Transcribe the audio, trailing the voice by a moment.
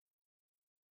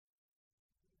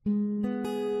One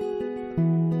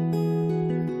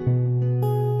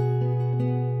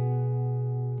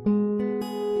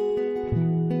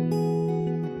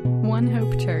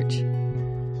Hope Church.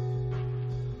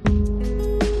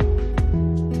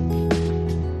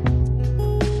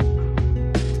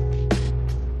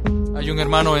 Hay un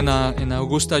hermano en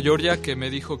Augusta, Georgia, que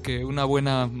me dijo que una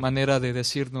buena manera de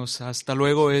decirnos hasta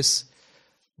luego es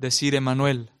decir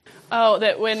Emmanuel. Oh,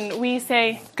 that when we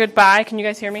say goodbye, can you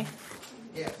guys hear me?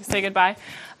 Yeah. Say goodbye.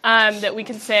 That we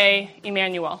can say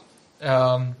Emmanuel.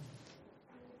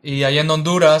 Y allá en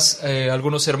Honduras,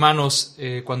 algunos hermanos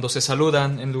cuando se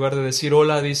saludan, en lugar de decir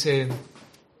hola, dicen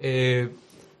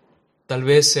tal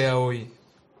vez sea hoy.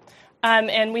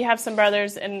 And we have some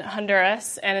brothers in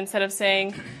Honduras, and instead of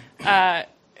saying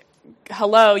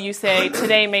hello, you say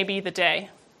today may be the day.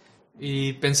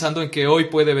 Y pensando en que hoy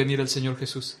puede venir el Señor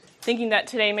Jesús. Thinking that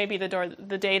today may be the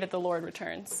day that the Lord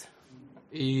returns.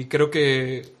 Y creo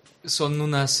que son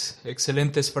unas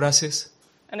excelentes frases.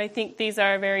 And I think these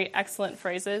are very excellent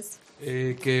phrases.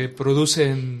 Que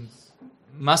producen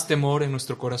más temor en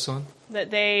nuestro corazón.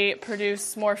 That they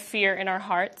produce more fear in our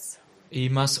hearts. Y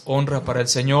más honra para el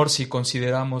Señor si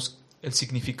consideramos el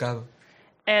significado.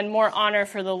 And more honor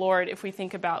for the Lord if we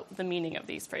think about the meaning of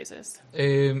these phrases.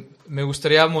 Me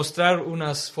gustaría mostrar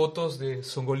unas fotos de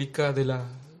Songolica, de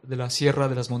la sierra,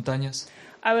 de las montañas.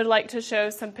 I would like to show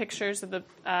some pictures of the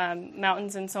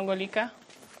mountains in Songolica.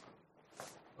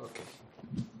 Okay.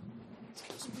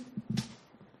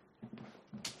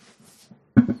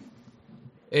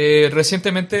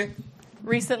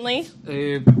 Recently,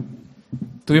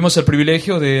 tuvimos el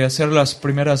privilegio de hacer las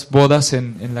primeras bodas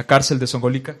en la cárcel de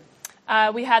Songolica.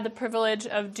 We had the privilege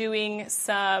of doing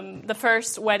the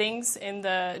first weddings in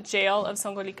the jail of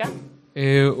Songolica.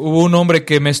 Hubo un hombre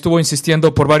que me estuvo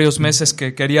insistiendo por varios meses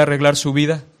que quería arreglar su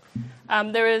vida.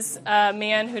 There was a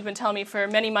man who'd been telling me for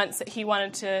many months that he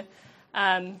wanted to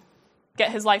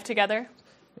get his life together.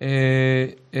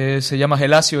 Se llama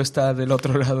Gelasio, está del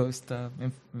otro lado, está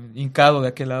hincado de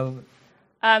aquel lado.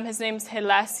 His name's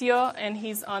Gelasio, and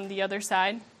he's on the other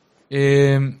side.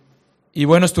 Y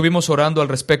bueno, estuvimos orando al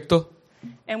respecto.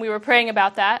 And we were praying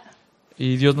about that.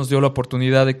 Y Dios nos dio la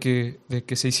oportunidad de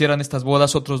que se hicieran estas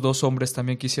bodas. Otros dos hombres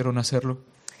también quisieron hacerlo.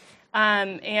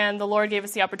 And the Lord gave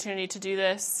us the opportunity to do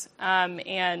this.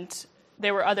 And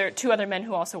there were two other men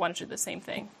who also wanted to do the same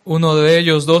thing. Uno de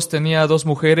ellos tenía dos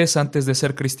mujeres antes de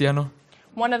ser cristiano.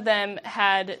 One of them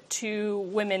had two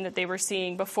women that they were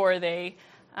seeing before they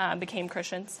became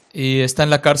Christians. Y está en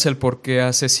la cárcel porque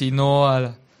asesinó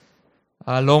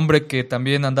al hombre que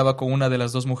también andaba con una de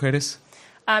las dos mujeres.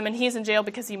 And he's in jail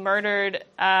because he murdered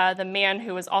the man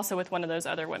who was also with one of those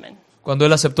other women. Cuando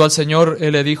él aceptó al Señor,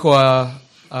 él le dijo a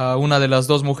una de las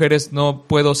dos mujeres, no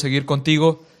puedo seguir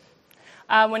contigo.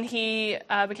 When he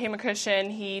became a Christian,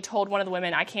 he told one of the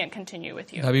women, I can't continue with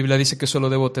you. La Biblia dice que solo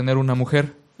debo tener una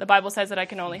mujer. The Bible says that I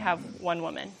can only have one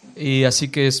woman. Y así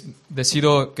que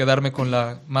decido quedarme con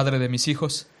la madre de mis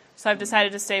hijos. So I've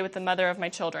decided to stay with the mother of my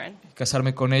children.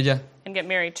 Casarme con ella. And get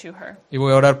married to her. Y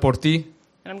voy a orar por ti.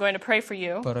 And I'm going to pray for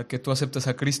you. Para que tú aceptes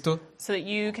a Cristo. So that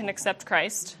you can accept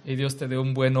Christ. Y Dios te dé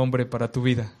un buen hombre para tu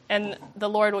vida. And the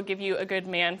Lord will give you a good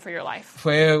man for your life.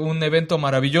 Fue un evento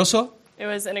maravilloso. It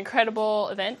was an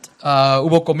incredible event.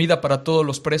 Hubo comida para todos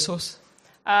los presos.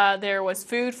 There was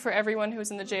food for everyone who was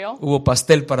in the jail. Hubo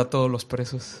pastel para todos los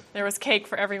presos. There was cake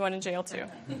for everyone in jail too.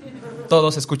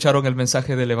 Todos escucharon el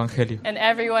mensaje del evangelio. And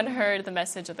everyone heard the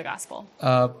message of the gospel.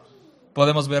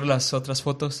 ¿Podemos ver las otras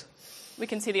fotos? We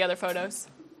can see the other photos.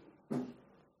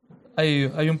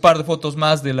 Hay un par de fotos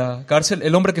más de la cárcel.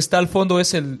 El hombre que está al fondo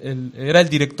era el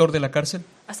director de la cárcel.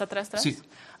 ¿Hasta atrás? Sí.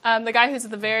 The guy who's at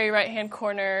the very right-hand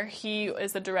corner, he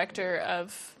is the director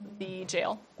of the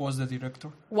jail. Was the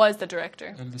director.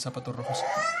 El de zapatos rojos.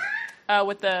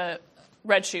 With the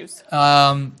red shoes.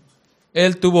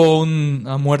 Él tuvo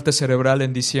una muerte cerebral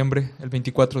en diciembre, el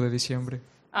 24 de diciembre.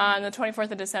 On the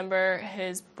 24th of December,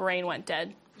 his brain went dead.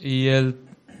 Y él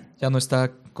ya no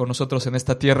está con nosotros en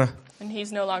esta tierra. And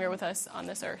he's no longer with us on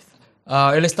this earth.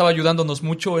 Él estaba ayudándonos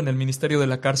mucho en el ministerio de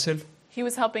la cárcel. He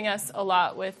was helping us a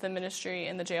lot with the ministry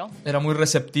in the jail. Era muy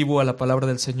receptivo a la palabra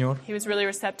del Señor. He was really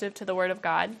receptive to the word of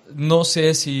God. No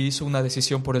sé si hizo una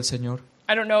decisión por el Señor.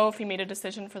 I don't know if he made a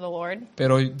decision for the Lord.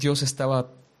 Pero Dios estaba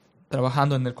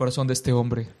trabajando en el corazón de este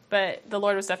hombre. But the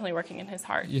Lord was definitely working in his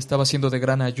heart. Y estaba siendo de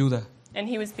gran ayuda. And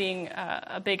he was being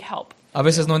a big help. A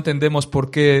veces no entendemos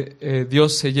por qué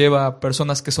Dios se lleva a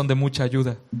personas que son de mucha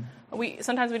ayuda.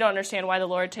 Sometimes we don't understand why the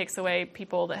Lord takes away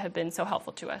people that have been so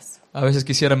helpful to us. A veces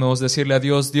quisiéramos decirle a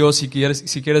Dios, si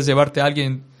quieres llevarte a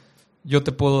alguien, yo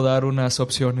te puedo dar unas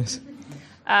opciones.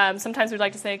 Sometimes we'd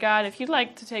like to say, God, if you'd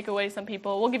like to take away some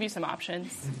people, we'll give you some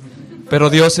options. Pero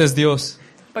Dios es Dios.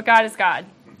 But God is God.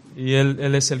 Y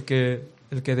Él es el que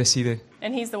decide.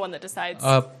 And He's the one that decides.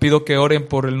 Pido que oren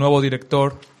por el nuevo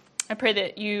director. I pray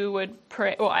that you would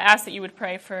pray. Well, I ask that you would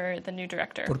pray for the new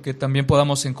director. Porque también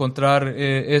podamos encontrar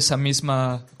esa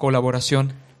misma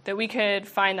colaboración. That we could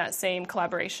find that same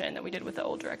collaboration that we did with the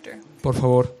old director. Por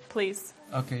favor. Please.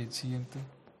 Okay, siguiente.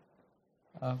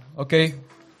 Okay.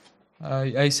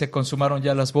 Ahí se consumaron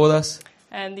ya las bodas.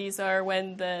 And these are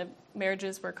when the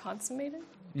marriages were consummated.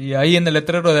 Y ahí en el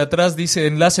letrero de atrás dice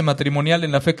enlace matrimonial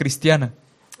en la fe cristiana.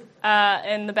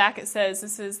 In the back it says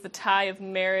this is the tie of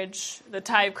marriage, the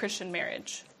tie of Christian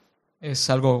marriage. Es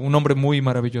un nombre muy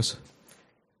maravilloso.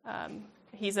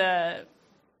 He's a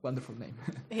Wonderful name.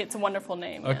 It's a wonderful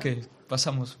name. Okay, yeah.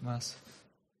 Pasamos más.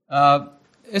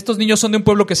 Estos niños son de un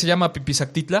pueblo que se llama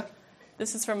Pipisactitla.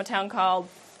 This is from a town called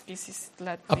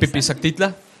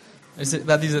Pipisactitla.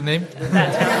 That is the name.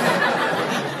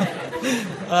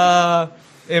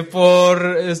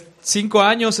 Por 5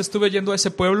 años estuve yendo a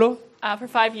ese pueblo. For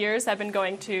 5 years I've been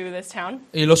going to this town.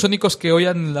 Y los únicos que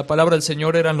oían la palabra del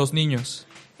Señor eran los niños.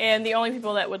 And the only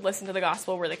people that would listen to the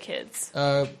gospel were the kids.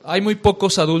 Hay muy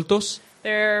pocos adultos.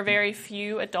 There are very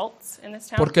few adults in this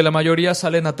town. Porque la mayoría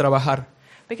salen a trabajar.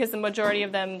 Because the majority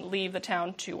of them leave the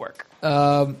town to work.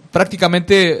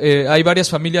 Prácticamente hay varias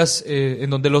familias en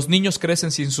donde los niños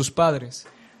crecen sin sus padres.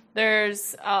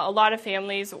 There's a lot of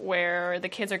families where the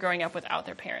kids are growing up without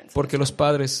their parents. Porque los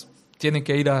padres tienen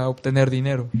que ir a obtener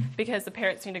dinero. Because the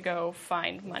parents need to go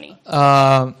find money.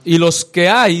 Y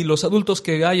los adultos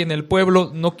que hay en el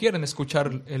pueblo no quieren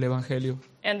escuchar el evangelio.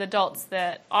 And the adults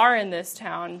that are in this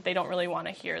town, they don't really want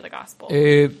to hear the gospel.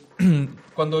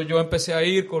 Cuando yo empecé a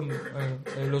ir con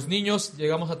los niños,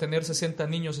 llegamos a tener 60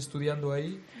 niños estudiando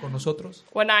ahí con nosotros.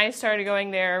 When I started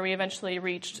going there, we eventually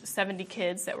reached 70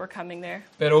 kids that were coming there.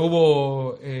 Pero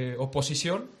hubo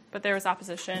oposición. But there was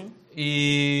opposition.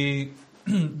 Y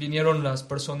vinieron las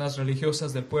personas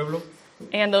religiosas del pueblo.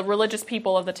 And the religious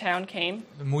people of the town came.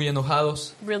 Muy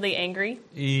enojados. Really angry.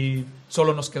 Y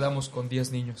solo nos quedamos con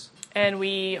 10 niños. And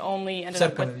we only ended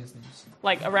Cerca up de with 10 niños.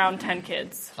 like around 10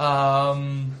 kids.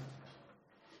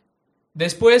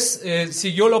 Después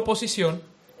siguió la oposición.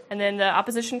 And then the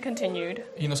opposition continued.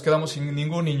 Y nos quedamos sin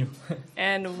ningún niño.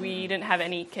 And we didn't have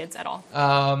any kids at all.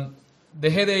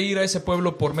 Dejé de ir a ese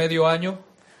pueblo por medio año.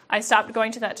 I stopped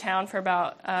going to that town for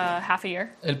about half a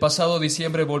year. El pasado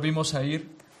diciembre volvimos a ir.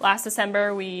 Last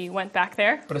December we went back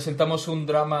there. Presentamos un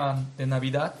drama de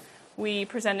Navidad. We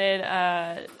presented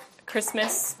a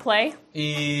Christmas play.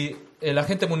 Y el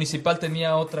agente municipal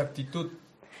tenía otra actitud.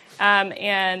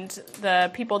 And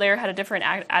the people there had a different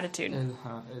attitude.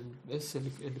 Es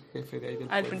el jefe de ahí del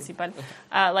Al principal.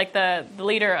 Like the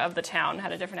leader of the town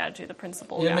had a different attitude, the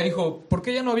principal Y él me guy. dijo, ¿por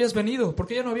qué ya no habías venido? ¿Por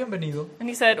qué ya no habían venido? And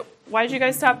he said, why did you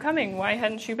guys stop coming? Why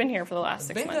hadn't you been here for the last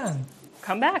 6 months? Vengan,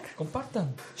 Come back.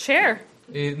 compartan. Share.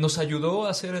 Nos ayudó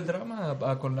a hacer el drama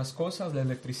con las cosas, la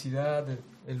electricidad,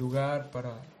 el lugar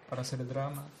para hacer el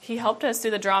drama. He helped us do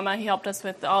the drama. He helped us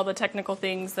with all the technical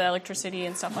things, the electricity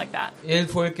and stuff like that. Él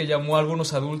fue el que llamó a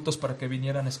algunos adultos para que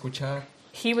vinieran a escuchar.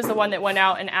 He was the one that went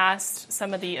out and asked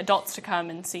some of the adults to come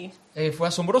and see. Fue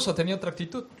asombroso, tenía otra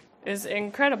actitud. It was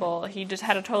incredible. He just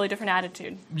had a totally different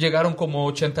attitude. Llegaron como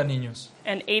 80 niños.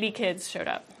 And 80 kids showed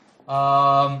up.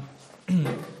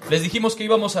 Les dijimos que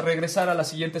íbamos a regresar a la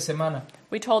siguiente semana.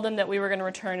 We told them that we were going to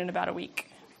return in about a week.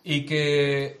 Y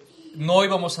que no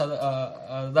íbamos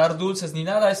a dar dulces ni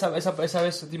nada. Esa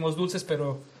vez dimos dulces,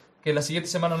 pero que la siguiente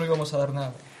semana no íbamos a dar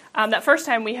nada. That first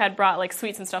time we had brought like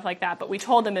sweets and stuff like that, but we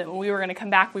told them that when we were going to come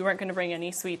back, we weren't going to bring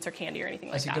any sweets or candy or anything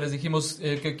like Así that. que les dijimos,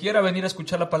 que quiera venir a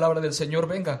escuchar la palabra del Señor,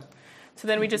 venga. So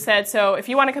then we just said, so if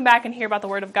you want to come back and hear about the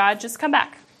Word of God, just come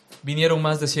back. Vinieron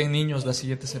más de 100 niños la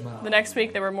siguiente semana. The next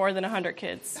week there were more than 100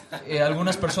 kids.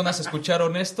 Algunas personas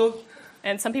escucharon esto.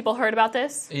 And some people heard about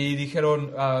this. Y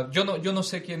dijeron, yo no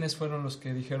sé quiénes fueron los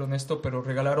que dijeron esto, pero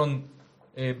regalaron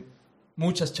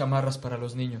muchas chamarras para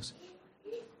los niños.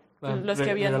 Los que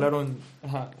habían... Regalaron,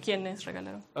 ajá, ¿Quiénes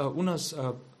regalaron? unas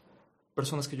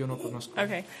personas que yo no conozco.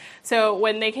 Okay. So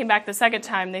when they came back the second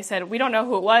time, they said, we don't know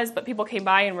who it was, but people came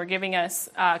by and were giving us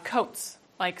coats,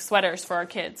 like sweaters for our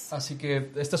kids. Así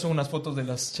que estas son unas fotos de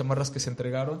las chamarras que se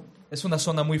entregaron. Es una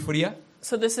zona muy fría.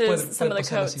 So this is some of the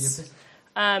pasar la coats. siguiente?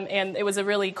 And it was a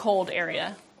really cold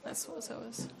area. That's what it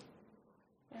was.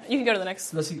 Yeah. You can go to the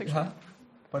next picture. Ajá.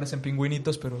 Parecen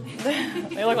pingüinitos, pero...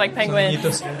 They look like son penguins.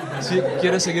 niñitos. ¿Sí?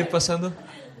 ¿Quieres seguir pasando?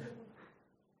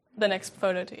 The next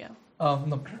photo to you.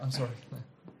 No, I'm sorry.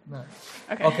 No.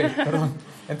 Okay. Ok, perdón.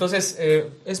 Entonces,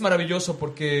 es maravilloso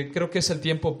porque creo que es el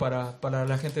tiempo para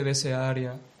la gente de esa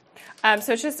área.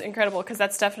 So it's just incredible because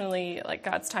that's definitely like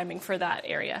God's timing for that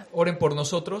area. Oren por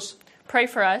nosotros. Pray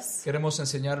for us. Queremos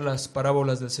enseñar las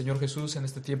parábolas del Señor Jesús en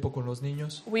este tiempo con los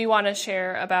niños. We want to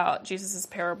share about Jesus'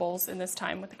 parables in this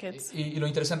time with the kids. Y lo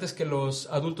interesante es que los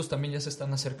adultos también ya se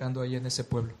están acercando ahí en ese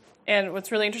pueblo. And what's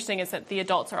really interesting is that the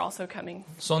adults are also coming.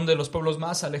 Son de los pueblos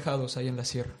más alejados ahí en la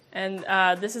sierra. And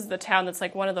this is the town that's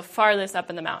like one of the farthest up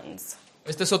in the mountains.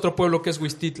 Este es otro pueblo que es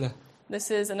Huistitla. This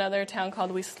is another town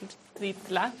called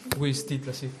Huistitla.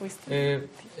 Huistitla, sí. Huistitla.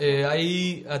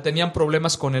 Ahí tenían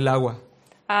problemas con el agua.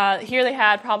 Here they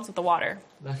had problems with the water.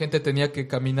 La gente tenía que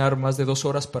caminar más de 2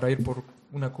 horas para ir por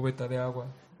una cubeta de agua.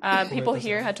 People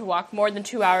here had to walk more than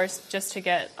 2 hours just to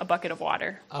get a bucket of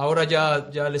water. Ahora ya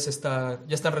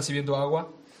están recibiendo agua.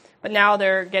 But now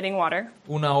they're getting water.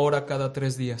 1 hora cada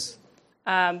 3 días.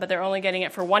 But they're only getting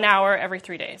it for 1 hour every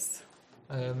 3 days.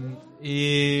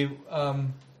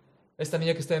 Esta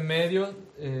niña que está en medio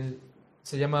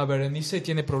se llama Berenice y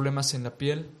tiene problemas en la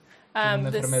piel. Tiene una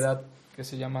enfermedad que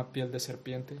se llama piel de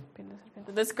serpiente.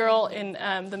 This girl in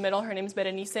the middle, her name's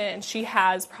Berenice, and she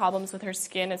has problems with her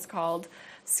skin. It's called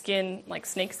skin, like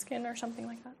snake skin or something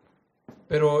like that.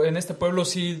 Pero en este pueblo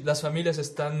sí las familias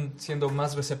están siendo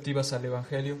más receptivas al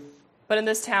evangelio. But in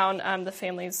this town, the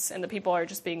families and the people are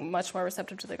just being much more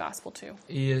receptive to the gospel too.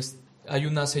 Y hay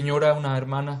una señora, una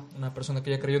hermana, una persona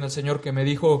que ya creyó en el Señor que me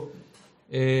dijo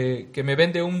que me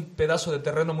vende un pedazo de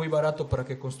terreno muy barato para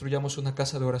que construyamos una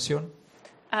casa de oración.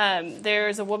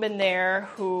 There's a woman there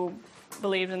who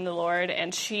believed in the Lord,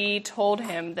 and she told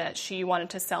him that she wanted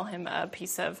to sell him a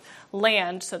piece of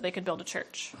land so they could build a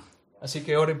church. Así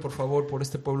que oren por favor por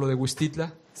este pueblo de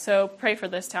Huistitla. So pray for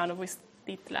this town of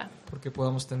Huistitla. Porque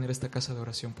podamos tener esta casa de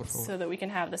oración, por favor. So that we can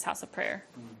have this house of prayer.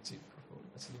 Sí, por favor.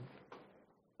 Así.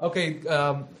 Okay,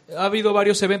 ha habido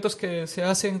varios eventos que se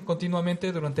hacen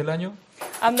continuamente durante el año.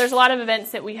 There's a lot of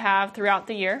events that we have throughout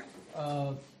the year.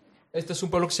 Este es un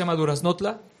pueblo que se llama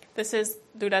Duraznotla. This is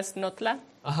Duraznotla.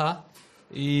 Ajá.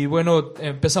 Y bueno,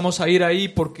 empezamos a ir ahí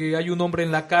porque hay un hombre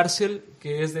en la cárcel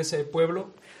que es de ese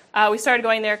pueblo. We started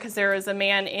going there because there was a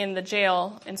man in the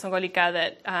jail in Songolica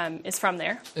that is from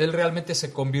there. Él realmente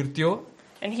se convirtió.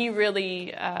 And he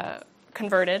really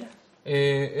converted.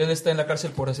 Él está en la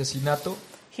cárcel por asesinato.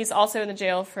 He's also in the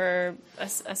jail for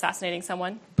assassinating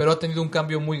someone. Pero ha tenido un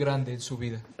cambio muy grande en su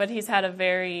vida. But he's had a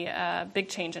very big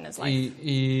change in his life.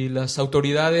 Y las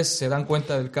autoridades se dan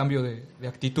cuenta del cambio de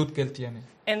actitud que él tiene.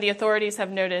 And the authorities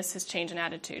have noticed his change in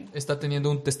attitude. Está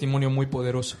teniendo un testimonio muy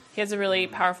poderoso. He has a really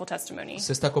powerful testimony.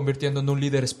 Se está convirtiendo en un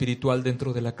líder espiritual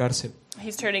dentro de la cárcel.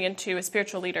 He's turning into a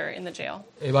spiritual leader in the jail.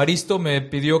 Evaristo me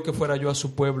pidió que fuera yo a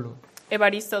su pueblo.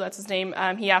 Evaristo, that's his name.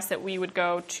 He asked that we would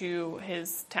go to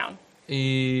his town.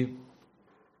 Y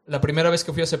la primera vez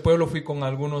que fui a ese pueblo fui con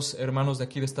algunos hermanos de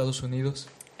aquí de Estados Unidos.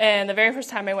 And the very first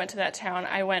time I went to that town,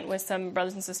 I went with some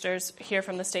brothers and sisters here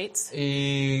from the States.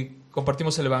 Y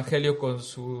compartimos el evangelio con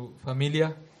su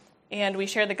familia. And we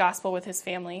shared the gospel with his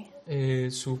family.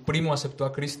 Su primo aceptó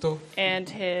a Cristo. And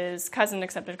his cousin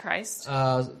accepted Christ.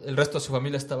 El resto de su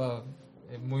familia estaba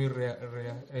muy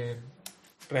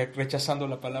rechazando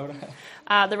la palabra.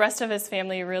 The rest of his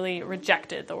family really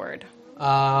rejected the word.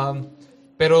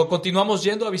 Pero continuamos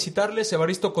yendo a visitarles.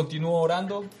 Evaristo continuó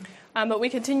orando. But we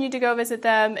continued to go visit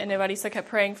them, and Evaristo kept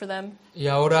praying for them. Y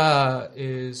ahora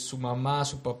su mamá,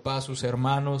 su papá, sus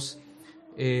hermanos,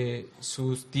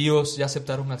 sus tíos ya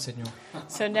aceptaron al Señor.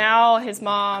 So now his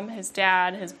mom, his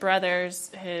dad, his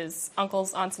brothers, his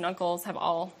uncles, aunts and uncles have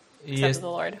all accepted the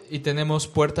Lord. Y tenemos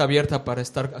puerta abierta para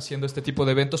estar haciendo este tipo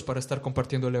de eventos, para estar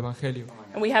compartiendo el evangelio.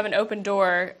 And we have an open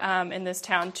door in this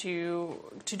town to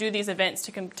do these events,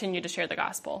 to continue to share the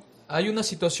gospel. Hay una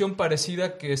situación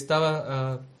parecida que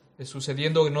estaba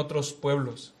sucediendo en otros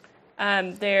pueblos.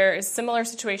 There is a similar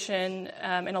situation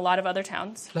in a lot of other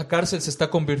towns. La cárcel se está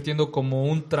convirtiendo como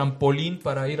un trampolín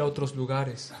para ir a otros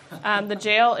lugares. The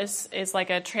jail is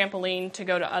like a trampoline to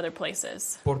go to other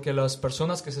places. Porque las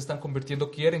personas que se están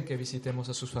convirtiendo quieren que visitemos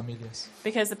a sus familias.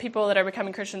 Because the people that are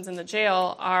becoming Christians in the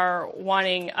jail are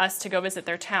wanting us to go visit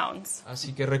their towns.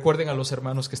 Así que recuerden a los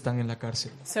hermanos que están en la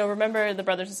cárcel. So remember the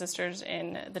brothers and sisters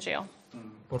in the jail.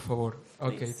 Por favor.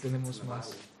 Please. Ok, tenemos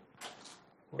más.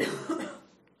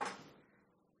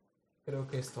 Creo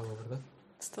que es todo, ¿verdad?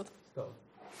 Es todo. Todo.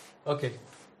 Ok.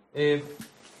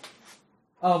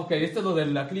 Ok, esto es lo de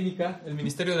la clínica. El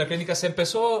ministerio de la clínica se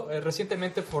empezó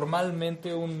recientemente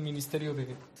formalmente un ministerio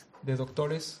de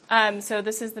doctores. So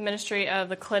this is the ministry of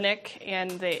the clinic,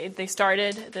 and they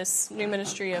started this new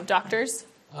ministry of doctors.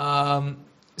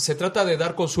 Se trata de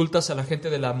dar consultas a la gente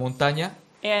de la montaña.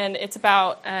 And it's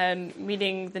about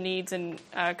meeting the needs and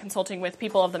consulting with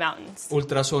people of the mountains.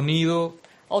 Ultrasonido,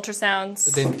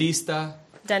 Ultrasounds, dentista,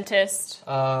 dentist,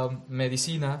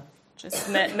 medicina, just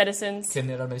medicines,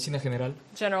 medicina general.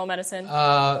 general medicine.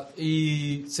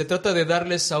 Y se trata de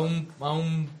darles a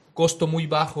un costo muy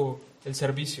bajo el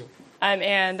servicio.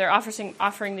 And they're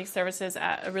offering these services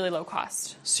at a really low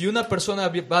cost. Si una persona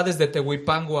va desde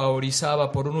Tehuipango a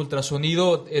Orizaba por un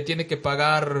ultrasonido, tiene que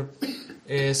pagar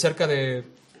cerca de,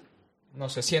 no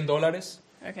sé, $100.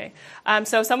 Okay.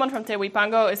 So if someone from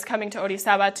Tehuipango is coming to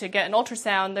Orizaba to get an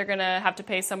ultrasound, they're going to have to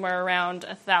pay somewhere around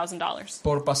 $1,000.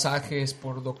 Por pasajes,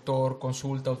 por doctor,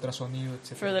 consulta, ultrasonido,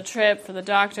 etc. For the trip, for the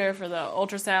doctor, for the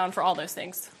ultrasound, for all those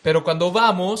things. Pero cuando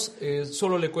vamos,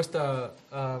 solo le cuesta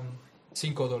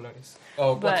 $5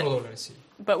 o $4, sí.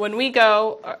 But when we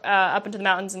go up into the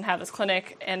mountains and have this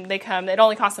clinic and they come, it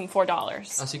only costs them $4.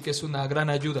 Así que es una gran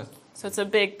ayuda. So it's a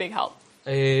big, big help.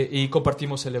 Y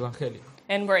compartimos el evangelio.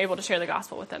 And we're able to share the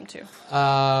gospel with them too.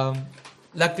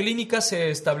 La clínica se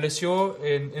estableció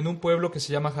en un pueblo que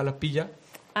se llama Jalapilla.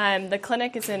 The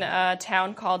clinic is in a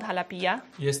town called Jalapilla.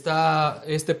 Y está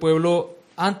este pueblo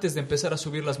antes de empezar a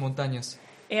subir las montañas.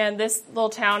 And this little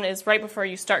town is right before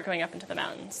you start going up into the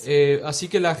mountains. Así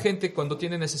que la gente cuando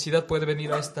tiene necesidad puede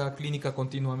venir a esta clínica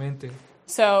continuamente.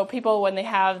 So people, when they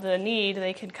have the need,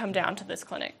 they can come down to this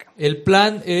clinic. El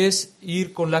plan es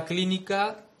ir con la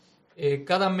clínica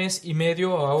cada mes y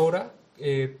medio ahora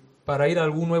para ir a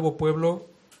algún nuevo pueblo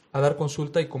a dar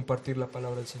consulta y compartir la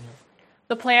palabra del Señor.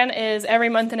 The plan is every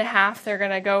month and a half they're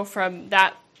going to go from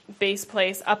that base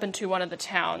place up into one of the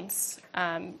towns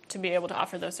to be able to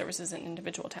offer those services in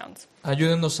individual towns.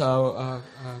 Ayúdenos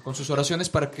con sus oraciones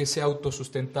para que sea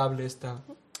autosustentable esta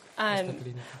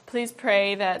clínica. Please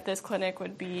pray that this clinic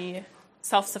would be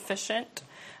self-sufficient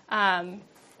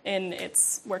in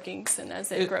its workings and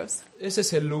as it grows. Ese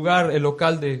es el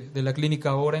local de la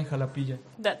clínica ahora en Jalapilla.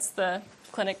 That's the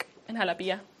clinic in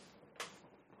Jalapilla.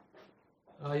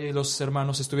 Ahí los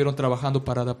hermanos estuvieron trabajando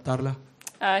para adaptarla.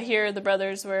 Here the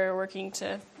brothers were working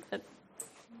to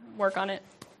work on it.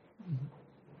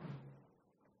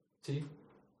 Sí.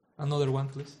 Another one,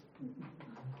 please.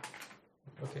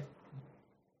 Okay.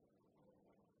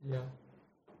 Yeah.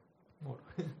 More.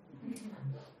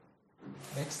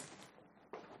 Next.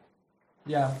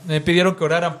 Yeah. Me pidieron que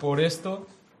oraran por esto.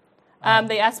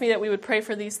 They asked me that we would pray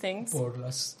for these things. Por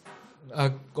los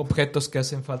objetos que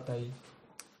hacen falta ahí.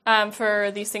 For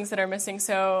these things that are missing.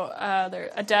 So there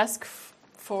a desk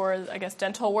for, I guess,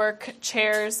 dental work,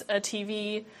 chairs, a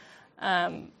TV,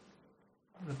 I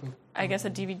guess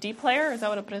a DVD player, is that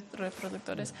what a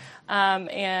reproductor is?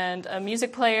 And a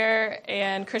music player,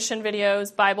 and Christian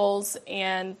videos, Bibles,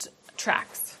 and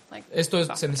tracts. Esto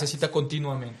se necesita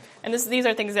continuamente. And these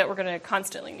are things that we're going to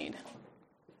constantly need.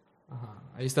 Ajá.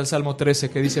 Ahí está el Salmo 13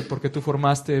 que dice, porque tú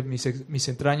formaste mis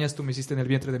entrañas, tú me hiciste en el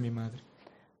vientre de mi madre.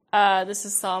 This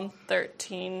is Psalm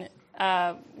 13,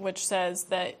 which says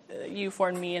that you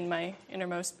formed me in my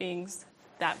innermost beings.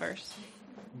 That verse.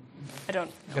 I don't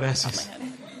know. Gracias.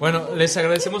 Bueno, les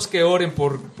agradecemos que oren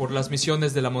por las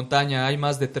misiones de la montaña. Hay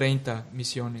más de 30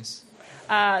 misiones.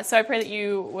 So I pray that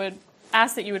you would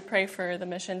ask that you would pray for the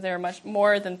missions. There are much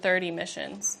more than 30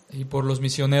 missions. Y por los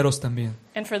misioneros también.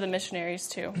 And for the missionaries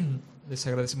too. Les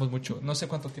agradecemos mucho. No sé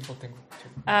cuánto tiempo tengo.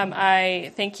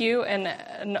 I thank you, and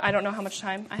I don't know how much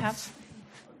time I have.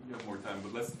 You have more time,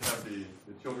 but let's have the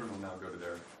children will now go to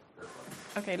their class.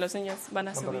 Okay, los niños van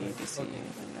a subir.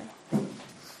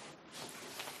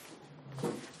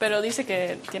 Pero dice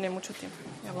que tiene mucho tiempo.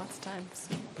 You have lots of time.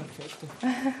 So. Perfecto.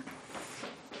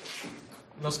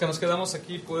 Los que nos quedamos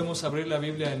aquí podemos abrir la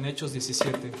Biblia en Hechos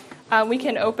 17. We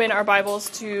can open our Bibles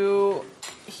to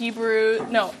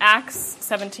Acts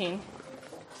 17.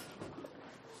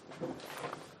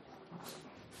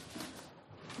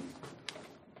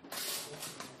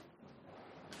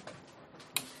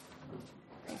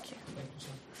 Thank you.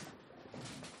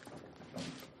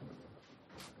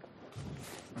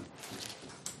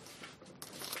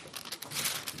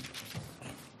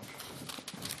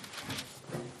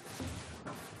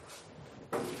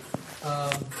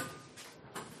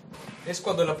 Es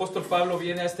cuando el apóstol Pablo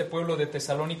viene a este pueblo de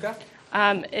Tesalónica.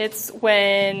 It's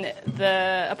when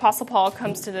the Apostle Paul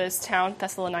comes to this town,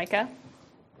 Thessalonica.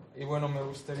 Y bueno, me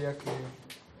gustaría que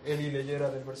Eli leyera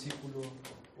del versículo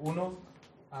 1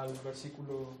 al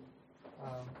versículo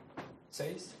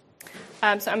 6.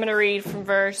 So I'm going to read from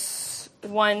verse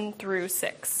 1 through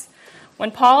 6.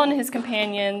 When Paul and his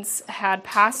companions had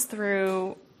passed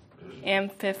through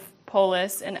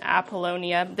Amphipolis and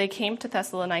Apollonia, they came to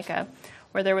Thessalonica,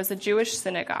 where there was a Jewish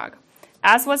synagogue.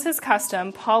 As was his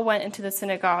custom, Paul went into the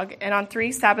synagogue, and on 3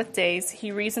 Sabbath days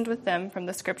he reasoned with them from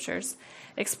the Scriptures,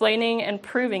 explaining and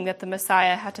proving that the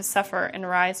Messiah had to suffer and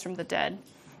rise from the dead.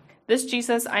 "This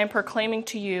Jesus I am proclaiming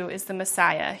to you is the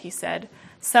Messiah," he said.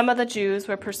 Some of the Jews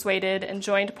were persuaded and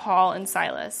joined Paul and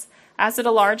Silas, as did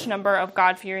a large number of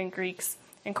God-fearing Greeks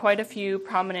and quite a few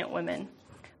prominent women.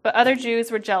 But other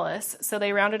Jews were jealous, so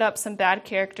they rounded up some bad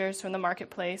characters from the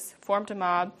marketplace, formed a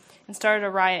mob, and started a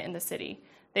riot in the city.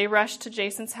 They rushed to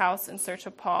Jason's house in search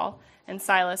of Paul and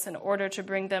Silas in order to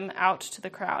bring them out to the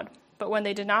crowd. But when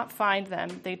they did not find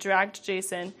them, they dragged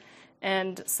Jason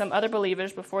and some other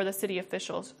believers before the city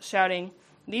officials, shouting,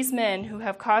 "These men who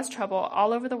have caused trouble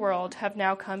all over the world have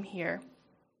now come here."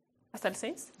 ¿Hasta el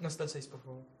 6? No está el 6, por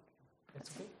favor.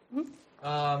 It's okay.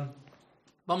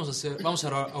 Vamos a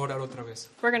orar otra vez.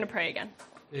 We're going to pray again.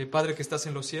 Padre que estás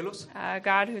en los cielos,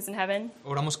 God who's in heaven,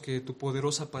 oramos que tu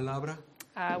poderosa palabra,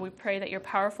 we pray that your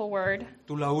powerful word,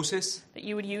 tú la uses that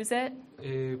you would use it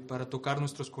para tocar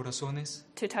nuestros corazones,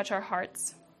 to touch our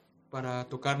hearts, para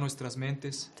tocar nuestras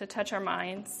mentes to touch our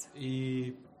minds,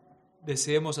 y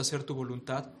deseemos hacer tu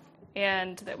voluntad.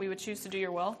 and that we would choose to do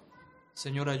your will.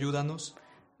 Señor, ayúdanos,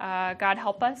 God,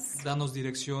 help us. danos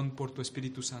dirección por tu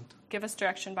Espíritu Santo. Give us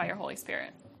direction by your Holy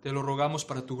Spirit. Te lo rogamos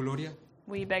para tu gloria,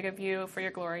 We beg of you for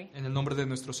your glory. en el nombre de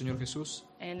nuestro Señor Jesús.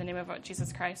 In the name of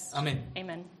Jesus Christ. Amén.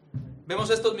 Amen. Vemos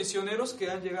a estos misioneros que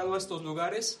han llegado a estos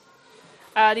lugares,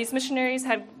 These missionaries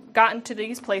had gotten to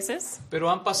these places, pero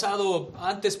han pasado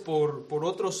antes por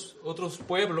otros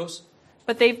pueblos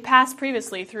but they've passed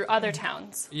previously through other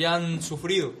towns, y han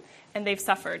sufrido. and they've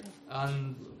suffered.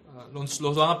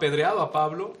 Los han apedreado a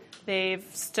Pablo, They've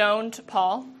stoned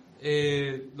Paul.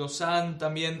 los han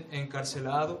también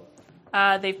encarcelado.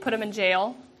 They've put him in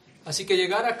jail. Así que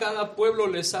llegar a cada pueblo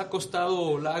les ha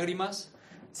costado lágrimas,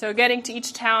 So getting to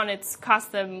each town, it's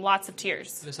cost them lots of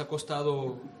tears. les ha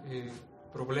costado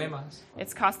problemas,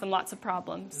 It's cost them lots of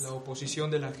problems. la oposición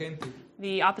de la gente.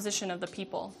 The opposition of the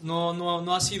people.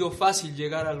 No ha sido fácil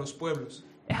llegar a los pueblos,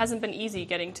 It hasn't been easy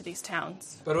getting to these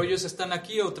towns. pero ellos están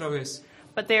aquí otra vez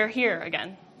But they're here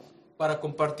again para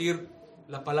compartir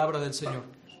la palabra del Señor,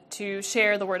 to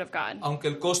share the word of God. aunque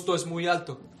el costo es muy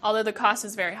alto, Although the cost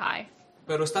is very high,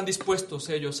 pero están dispuestos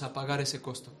ellos a pagar ese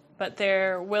costo. but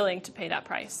they're willing to pay that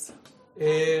price.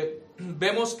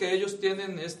 Vemos que ellos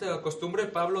tienen esta costumbre,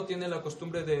 Pablo tiene la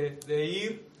costumbre de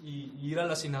ir a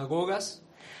las sinagogas,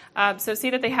 So see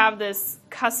that they have this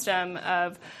custom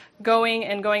of going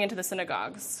into the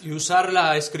synagogues y usar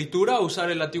la escritura, usar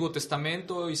el Antiguo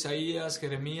Testamento, Isaías,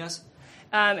 Jeremías,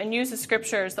 and use the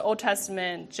scriptures, the Old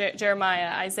Testament,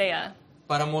 Jeremiah, Isaiah,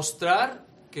 para mostrar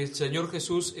que el Señor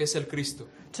Jesús es el Cristo,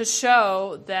 to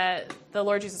show that the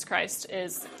Lord Jesus Christ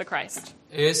is the Christ.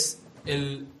 es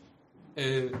el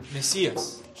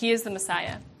Mesías, He is the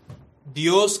Messiah,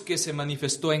 Dios que se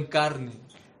manifestó en carne.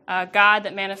 God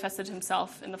that manifested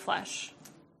himself in the flesh.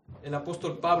 El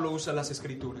apóstol Pablo usa las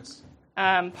escrituras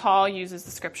Paul uses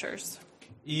the scriptures.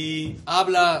 y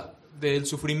habla del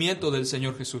sufrimiento del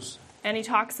Señor Jesús, And he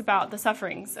talks about the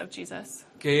sufferings of Jesus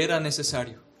que era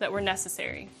necesario. that were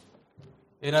necessary.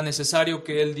 Era necesario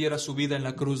que Él diera su vida en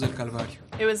la cruz del Calvario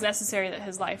It was necessary that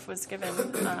his life was given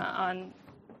on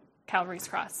Calvary's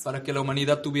cross para que la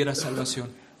humanidad tuviera salvación.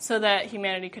 so that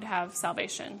humanity could have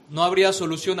salvation. No habría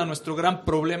solución a nuestro gran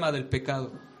problema del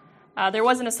pecado There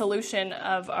wasn't a solution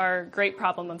of our great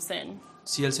problem of sin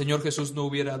si el Señor Jesús no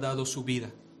hubiera dado su vida,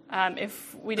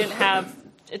 if we didn't have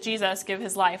Jesus give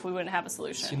his life, we wouldn't have a si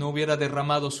solution. no hubiera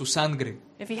derramado su sangre.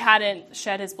 If he hadn't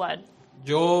shed his blood,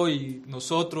 Yo y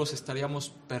nosotros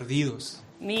estaríamos perdidos,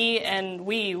 me and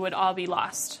we would all be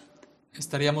lost.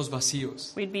 estaríamos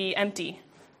vacíos, We'd be empty.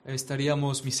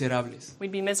 estaríamos miserables.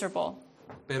 We'd be miserable.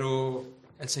 Pero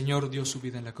el Señor dio su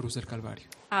vida en la cruz del Calvario.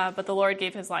 But the Lord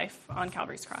gave his life on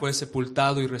Calvary's cross. Fue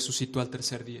sepultado y resucitó al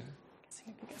tercer día.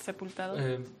 Sepultado.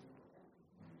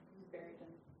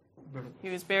 Bueno, He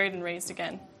was buried and raised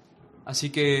again. así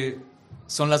que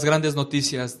son las grandes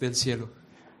noticias del cielo.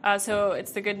 So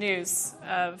it's the good news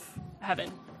of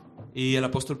heaven. Y el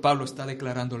apóstol Pablo está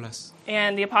declarándolas.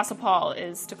 And the Apostle Paul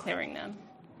is declaring them.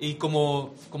 Y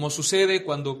como sucede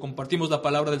cuando compartimos la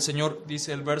palabra del Señor,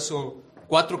 dice el verso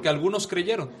 4 que algunos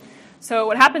creyeron. So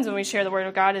what happens when we share the word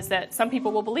of God is that some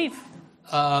people will believe.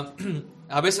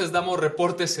 A veces damos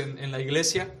reportes en la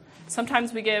iglesia.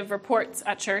 Sometimes we give reports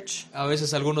at church. A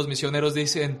veces algunos misioneros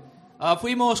dicen,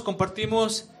 fuimos,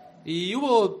 compartimos y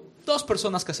hubo 2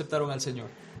 personas que aceptaron al Señor.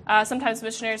 Sometimes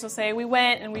missionaries will say, we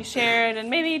went and we shared and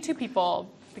maybe 2 people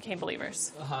became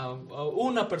believers.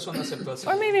 Una persona aceptó al Or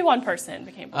Señor. maybe 1 person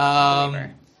became a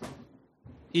believer.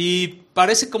 Y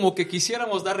parece como que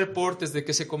quisiéramos dar reportes de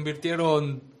que se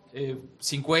convirtieron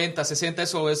 50, 60,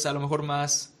 eso es a lo mejor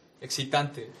más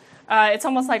excitante. It's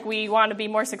almost like we want to be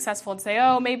more successful and say,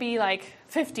 oh, maybe like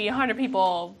 50, 100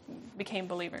 people became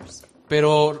believers.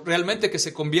 Pero realmente que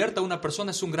se convierta una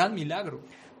persona es un gran milagro.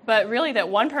 But really, that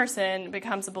one person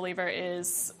becomes a believer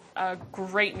is a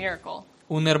great miracle.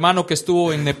 Un hermano que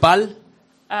estuvo en Nepal,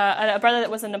 A brother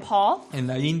that was in Nepal, en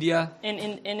la India,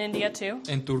 in India too,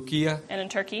 en Turquía, and in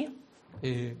Turkey,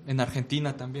 en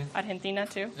Argentina también. Argentina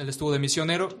too. Él estuvo de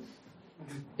misionero.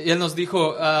 Y él nos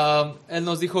dijo,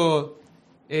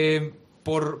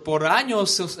 por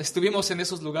años estuvimos en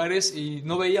esos lugares y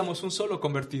no veíamos un solo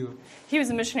convertido. He was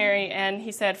a missionary, and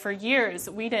he said for years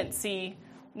we didn't see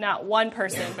not one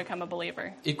person become a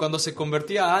believer. Y cuando se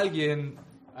convertía a alguien,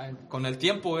 con el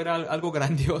tiempo era algo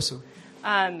grandioso.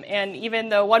 And even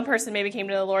though one person maybe came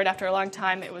to the Lord after a long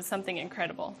time, it was something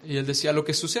incredible. Y él decía, lo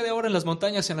que sucede ahora en las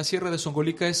montañas, en la sierra de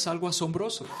Songolica, es algo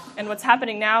asombroso. And what's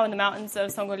happening now in the mountains of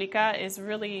Songolica is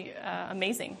really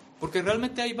amazing. Porque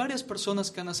realmente hay varias personas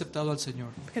que han aceptado al Señor.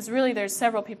 Because really there's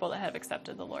several people that have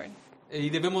accepted the Lord. Y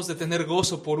debemos de tener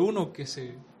gozo por uno que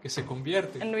se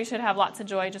convierte. And we should have lots of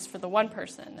joy just for the one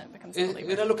person that becomes a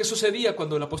believer. Era lo que sucedía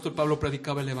cuando el apóstol Pablo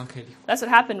predicaba el Evangelio. That's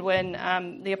what happened when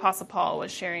the Apostle Paul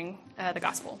was sharing the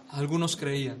gospel. Algunos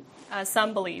creían,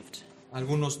 Some believed,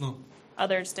 algunos no.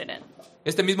 others didn't.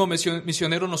 Este mismo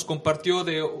misionero nos compartió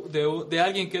de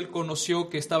alguien que él conoció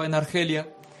que estaba en Argelia,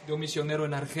 de un misionero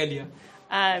en Argelia.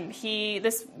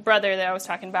 This brother that I was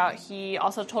talking about, he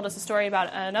also told us a story about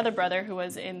another brother who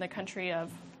was in the country of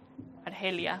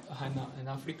Argelia, En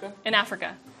África. in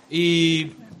Africa.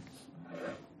 Y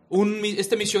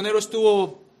este misionero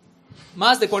estuvo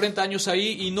más de 40 años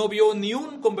ahí y no vio ni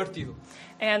un convertido.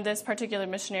 And this particular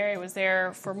missionary was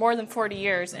there for more than 40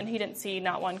 years, and he didn't see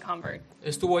not one convert.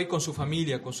 Estuvo ahí con su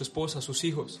familia, con su esposa, sus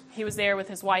hijos. He was there with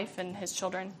his wife and his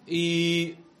children.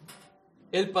 Y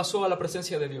él pasó a la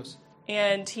presencia de Dios.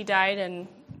 And he died and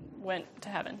went to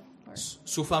heaven.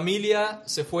 Su familia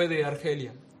se fue de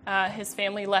Argelia. His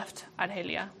family left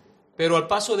Argelia. Pero al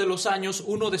paso de los años,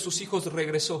 uno de sus hijos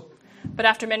regresó. But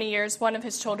after many years, one of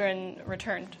his children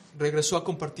returned. Regresó a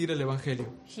compartir el Evangelio.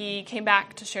 He came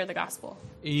back to share the gospel.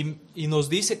 Y nos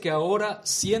dice que ahora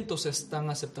cientos están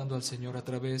aceptando al Señor a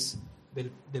través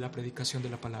de la predicación de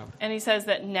la palabra. And he says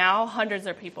that now hundreds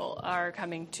of people are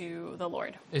coming to the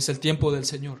Lord. Es el tiempo del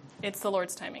Señor. It's the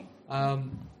Lord's timing.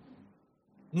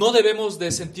 No debemos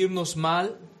de sentirnos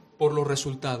mal por los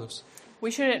resultados. We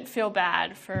shouldn't feel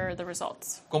bad for the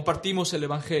results. Compartimos el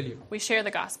Evangelio We share the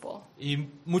gospel. y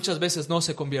muchas veces no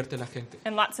se convierte la gente.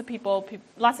 And lots of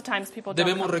times people don't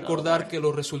Debemos come to the recordar Lord. que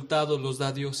los resultados los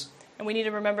da Dios. And we need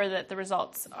to remember that the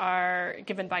results are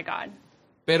given by God.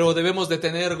 Pero debemos de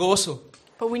tener gozo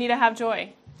But we need to have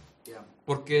joy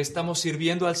porque estamos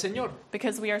sirviendo al Señor.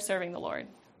 because we are serving the Lord.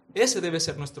 Ese debe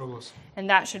ser nuestro gozo. And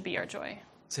that should be our joy,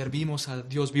 Servimos a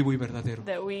Dios vivo y verdadero.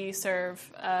 that we serve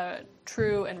a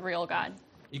true and real God.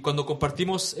 Y cuando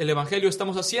compartimos el Evangelio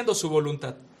estamos haciendo su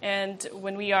voluntad. And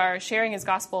when we are sharing his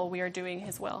gospel, we are doing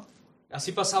his will.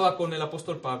 Así pasaba con el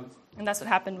apóstol Pablo. And that's what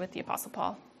happened with the Apostle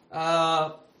Paul.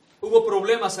 Hubo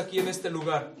problemas aquí en este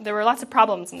lugar. There were lots of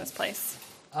problems in this place.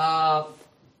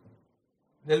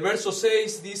 Del verso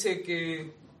 6 dice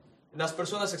que las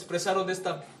personas expresaron de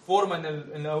esta forma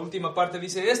en la última parte.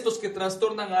 Dice, estos que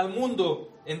trastornan al mundo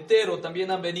entero también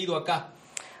han venido acá.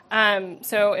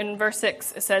 So in verse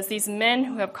 6, it says, these men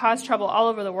who have caused trouble all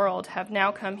over the world have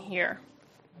now come here.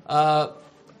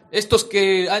 Estos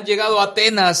que han llegado a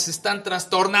Atenas están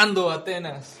trastornando a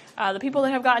Atenas. The people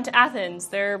that have gotten to Athens,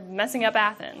 they're messing up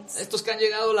Athens. Estos que han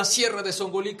llegado a la sierra de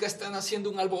Songolica están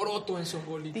haciendo un alboroto en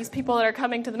Songolica. These people that are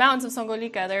coming to the mountains of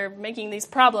Songolica, they're making these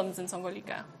problems in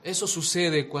Songolica. Eso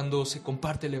sucede cuando se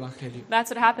comparte el Evangelio.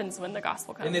 That's what happens when the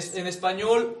gospel comes. En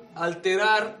español,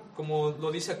 alterar, como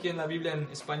lo dice aquí en la Biblia en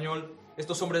español,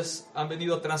 estos hombres han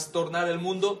venido a trastornar el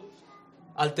mundo.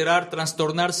 Alterar,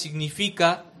 trastornar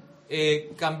significa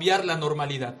cambiar la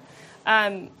normalidad.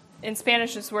 In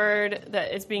Spanish, this word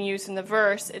that is being used in the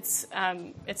verse, it's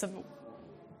a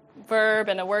verb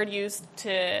and a word used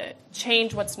to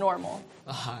change what's normal.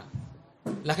 Ajá.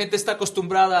 La gente está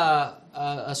acostumbrada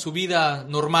a su vida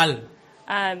normal.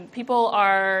 People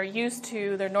are used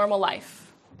to their normal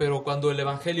life. Pero cuando el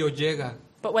Evangelio llega,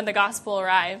 But when the gospel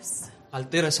arrives,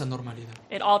 altera esa normalidad.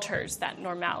 it alters that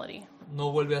normality.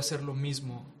 No vuelve a ser lo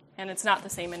mismo And it's not the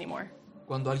same anymore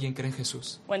cuando alguien cree en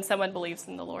Jesús. when someone believes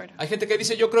in the Lord. Hay gente que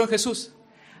dice, yo creo en Jesús,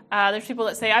 There's people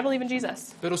that say, I believe in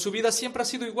Jesus. pero su vida siempre ha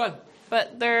sido igual.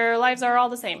 But their lives are all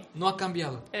the same. No ha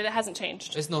cambiado. It hasn't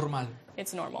changed. Es normal.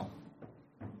 It's normal.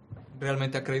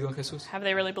 ¿Realmente ha creído en Jesús? Have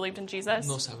they really believed in Jesus?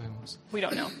 No sabemos. We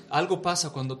don't know. Algo pasa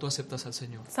cuando tú aceptas al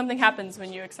Señor. Something happens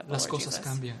when you accept the Las Lord cosas Jesus.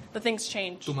 cambian. The things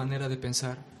change. Tu manera de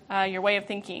pensar, Your way of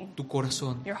thinking, tu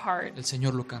corazón, your heart. el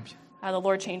Señor lo cambia. the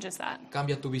Lord changes that.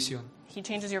 Cambia tu visión, He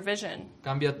changes your vision,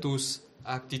 cambia tus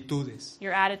actitudes,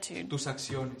 your attitude, tus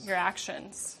acciones. your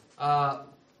actions.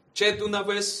 Chet una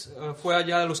vez fue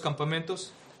allá a los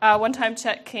campamentos One time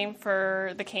Chet came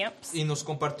for the camps, y nos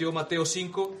compartió Mateo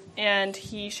 5. and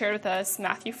he shared with us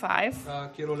Matthew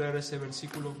 5. Quiero leer ese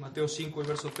versículo, Mateo 5 y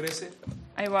verso 13.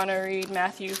 I want to read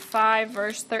Matthew 5,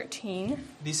 verse 13.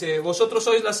 Dice, vosotros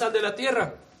sois la sal de la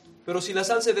tierra, pero si la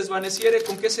sal se desvaneciere,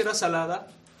 ¿con qué será salada?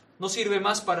 No sirve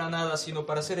más para nada, sino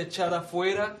para ser echada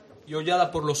fuera y hollada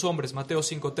por los hombres. Mateo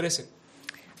 5:13.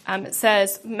 It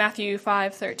says, Matthew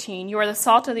 5:13, you are the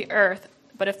salt of the earth,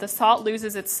 but if the salt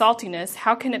loses its saltiness,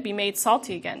 how can it be made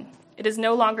salty again? It is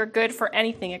no longer good for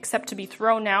anything except to be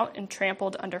thrown out and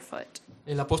trampled underfoot.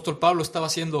 El apóstol Pablo estaba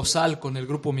haciendo sal con el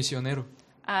grupo misionero.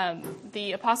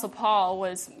 The Apostle Paul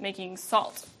was making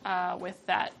salt with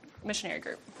that missionary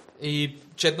group. Y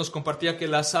Chet nos compartía que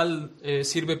la sal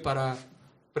sirve para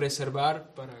preservar,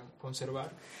 para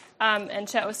conservar. And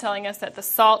Chet was telling us that the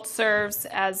salt serves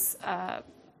as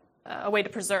a way to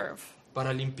preserve,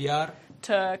 Para limpiar,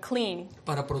 to clean,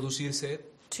 para producir sed.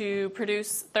 to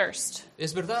produce thirst.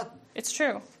 Es verdad, It's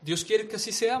true. Dios quiere que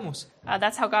así seamos,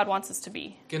 That's how God wants us to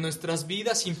be. que nuestras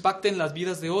vidas impacten las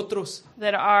vidas de otros,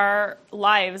 That our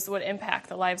lives would impact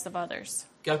the lives of others.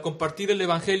 que al compartir el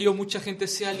evangelio mucha gente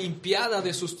sea limpiada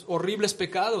de sus horribles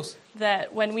pecados,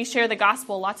 That when we share the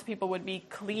gospel, lots of people would be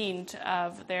cleaned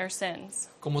of their sins,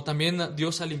 como también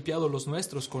Dios ha limpiado los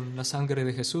nuestros con la sangre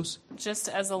de Jesús. just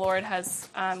as the Lord has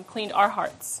cleaned our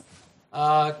hearts.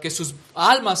 Que sus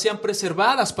almas sean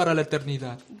preservadas para la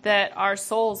eternidad, That our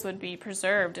souls would be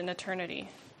preserved in eternity.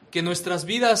 que nuestras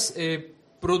vidas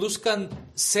produzcan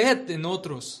sed en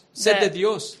otros, sed de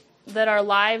Dios. That our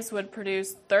lives would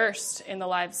produce thirst in the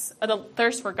lives, the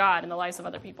thirst for God in the lives of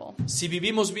other people. Si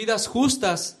vivimos vidas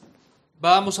justas,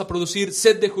 vamos a producir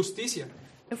sed de justicia.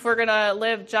 If we're going to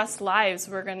live just lives,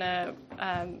 we're going to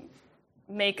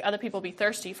make other people be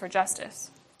thirsty for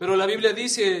justice. Pero la Biblia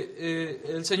dice,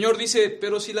 el Señor dice,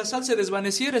 pero si la sal se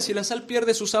desvaneciere, si la sal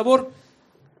pierde su sabor,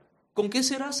 ¿con qué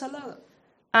será salada?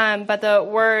 But the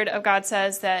word of God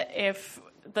says that if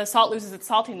the salt loses its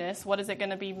saltiness, what is it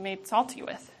going to be made salty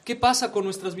with? ¿Qué pasa con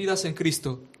nuestras vidas en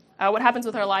Cristo? What happens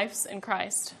with our lives in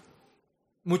Christ?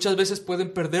 Muchas veces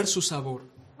pueden perder su sabor.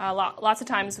 Lots of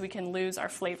times we can lose our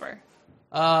flavor.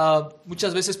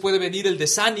 Muchas veces puede venir el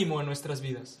desánimo en nuestras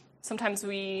vidas Sometimes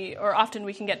often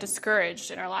we can get discouraged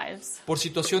in our lives por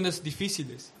situaciones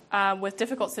difíciles. with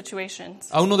difficult situations.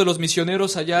 A uno de los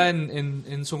misioneros allá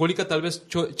en Songolica, tal vez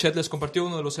Chet les compartió,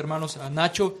 uno de los hermanos, a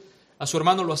Nacho, a su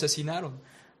hermano lo asesinaron.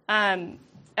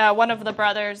 One of the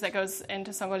brothers that goes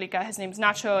into Songolica, his name's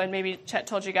Nacho, and maybe Chet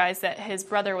told you guys that his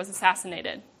brother was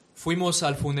assassinated. Fuimos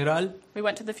al funeral, We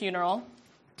went to the funeral.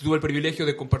 tuve el privilegio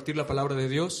de compartir la palabra de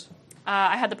Dios.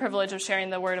 I had the privilege of sharing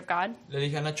the word of God. Le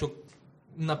dije a Nacho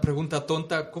una pregunta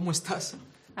tonta, ¿cómo estás?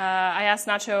 I asked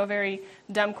Nacho a very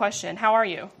dumb question. How are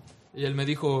you? Y él me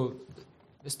dijo,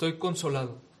 estoy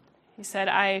consolado. He said,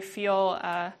 I feel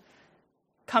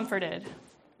comforted.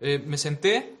 Me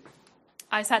senté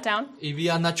I sat down, y vi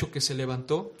a Nacho que se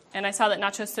levantó, and I saw that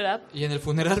Nacho stood up, y en el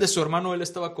funeral de su hermano él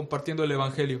estaba compartiendo el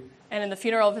evangelio. and in the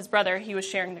funeral of his brother, he was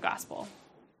sharing the gospel.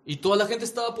 Y toda la gente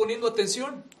estaba poniendo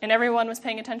atención, And everyone was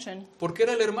paying attention porque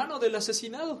era el hermano del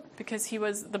asesinado. because he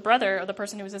was the brother of the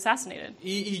person who was assassinated.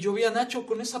 Y yo vi a Nacho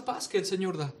con esa paz que el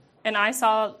Señor da, And I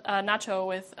saw Nacho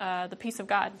with the peace of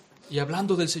God y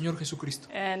hablando del Señor Jesucristo.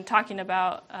 and talking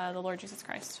about the Lord Jesus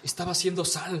Christ. Estaba haciendo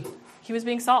sal. He was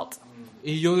being salt.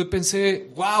 Y yo pensé,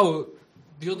 wow,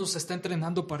 Dios nos está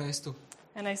entrenando para esto.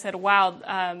 And I said, wow,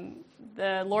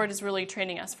 the Lord is really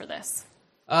training us for this.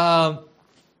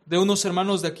 De unos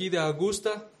hermanos de aquí de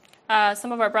Augusta,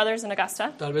 Some of our brothers in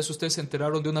Augusta, tal vez ustedes se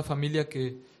enteraron de una familia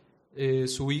que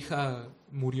su hija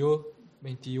murió,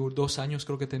 22 años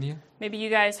creo que tenía. maybe you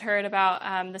guys heard about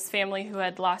this family who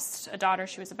had lost a daughter.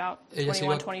 She was about Ella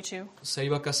 21, 22. se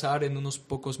iba a casar en unos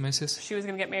pocos meses. She was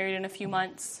going to get married in a few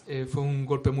months. Fue un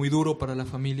golpe muy duro para la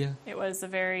familia. It was a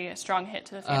very strong hit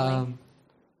to the family.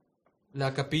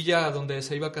 La capilla donde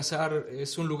se iba a casar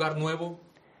es un lugar nuevo.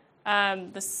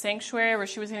 The sanctuary where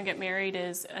she was going to get married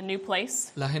is a new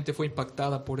place, La gente fue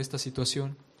impactada por esta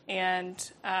situación. and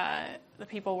the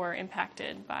people were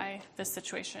impacted by this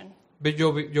situation.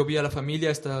 Yo vi a la familia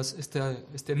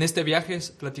en este viaje,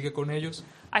 platiqué con ellos.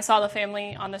 I saw the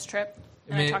family on this trip,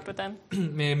 and I talked with them,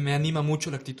 Me anima mucho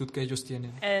la actitud que ellos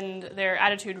tienen. and their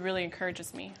attitude really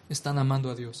encourages me. Están amando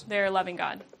a Dios. They're loving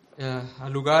God.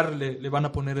 Al lugar le van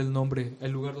a poner el nombre,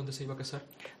 el lugar donde se iba a casar.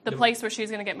 The place where she's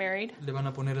going to get married, Le van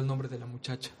a poner el nombre de la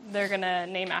muchacha. they're going to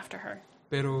name after her.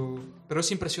 pero es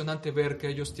impresionante ver que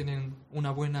ellos tienen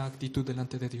una buena actitud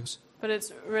delante de Dios. But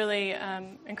it's really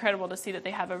incredible to see that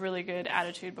they have a really good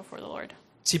attitude before the Lord.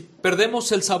 Si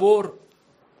perdemos el sabor,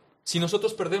 si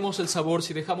nosotros perdemos el sabor,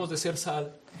 si dejamos de ser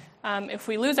sal, If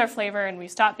we lose our flavor and we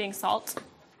stop being salt,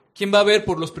 ¿quién va a ver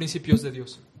por los principios de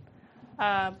Dios?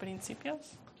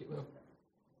 principios?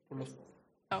 Por los-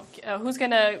 Who's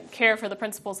going to care for the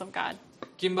principles of God?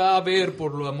 ¿Quién va a ver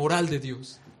por la moral de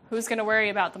Dios? Who's going to worry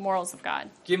about the morals of God?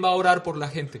 ¿Quién va a orar por la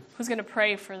gente? Who's going to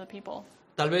pray for the people?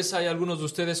 Tal vez hay algunos de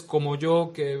ustedes como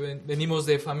yo que venimos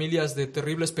de familias de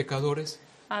terribles pecadores.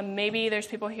 Maybe there's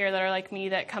people here that are like me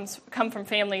that come from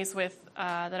families with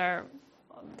that are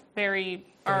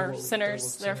are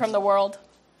sinners. They're from the world.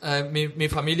 Mi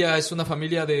familia es una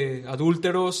familia de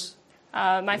adúlteros.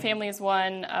 My family is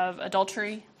one of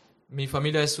adultery, Mi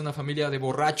familia es una familia de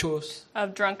borrachos.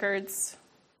 of drunkards.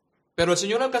 Pero el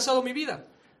Señor ha alcanzado mi vida.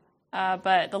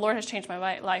 But the Lord has changed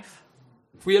my life.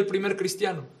 Fui el primer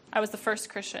cristiano. I was the first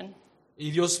Christian,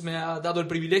 Y Dios me ha dado el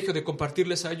privilegio de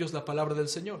compartirles a ellos la palabra del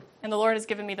Señor. and the Lord has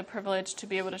given me the privilege to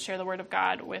be able to share the word of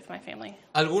God with my family.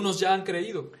 Algunos ya han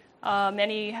creído.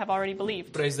 Many have already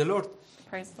believed. Praise the Lord.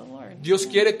 Praise the Lord. Dios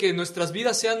quiere que nuestras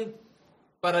vidas sean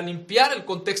para limpiar el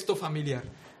contexto familiar.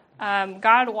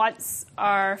 God wants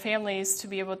our families to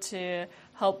be able to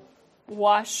help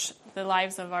wash the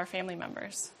lives of our family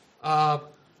members.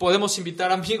 Podemos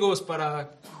invitar amigos para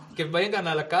que vengan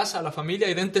a la casa, a la familia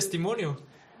y den testimonio.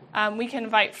 We can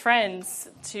invite friends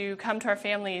to come to our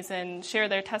families and share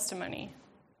their testimony.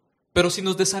 Pero si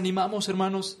nos desanimamos,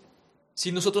 hermanos,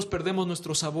 si nosotros perdemos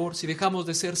nuestro sabor, si dejamos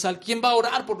de ser sal, ¿quién va a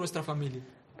orar por nuestra familia?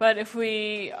 But if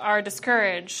we are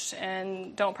discouraged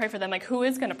and don't pray for them, like who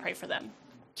is going to pray for them?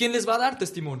 ¿Quién les va a dar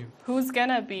testimonio? Who's going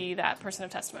to be that person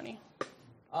of testimony?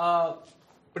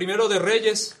 Primero de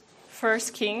Reyes, 1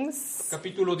 Kings,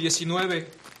 capítulo 19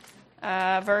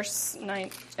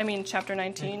 chapter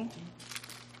 19,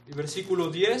 y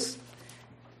versículo 10.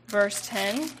 verse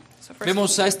 10. So first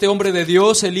Vemos a este hombre de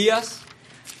Dios, Elías.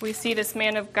 we see this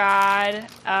man of God,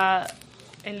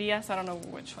 Elias, I don't know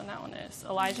which one that one is,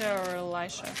 Elijah or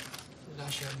Elisha?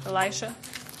 Elisha.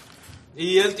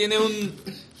 Y él tiene un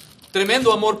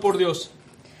tremendo amor por Dios.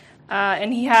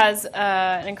 And he has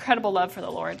an incredible love for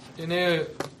the Lord. Tiene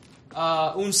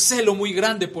un celo muy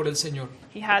grande por el Señor.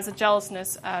 He has a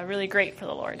jealousness really great for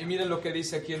the Lord. Y miren lo que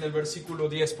dice aquí en el versículo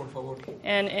 10, por favor.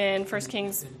 And in 1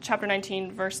 Kings chapter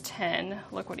 19, verse 10,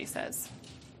 look what he says.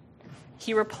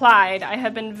 He replied, I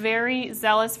have been very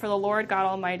zealous for the Lord God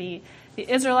Almighty. The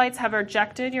Israelites have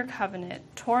rejected your covenant,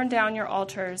 torn down your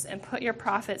altars, and put your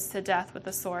prophets to death with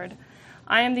the sword.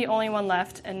 I am the only one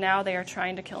left, and now they are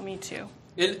trying to kill me too.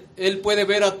 Él puede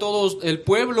ver a todos el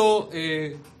pueblo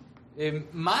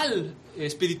mal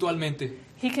espiritualmente.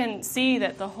 He can see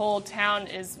that the whole town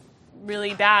is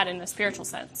really bad in a spiritual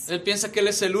sense. Él piensa que él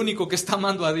es el único que está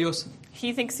amando a Dios.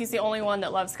 He thinks he's the only one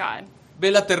that loves God. Ve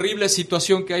la terrible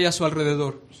situación que hay a su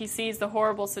alrededor. He sees the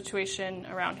horrible situation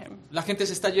around him. La gente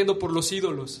se está yendo por los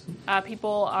ídolos.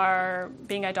 People are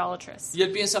being idolatrous. Y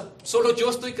él piensa, solo yo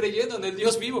estoy creyendo en el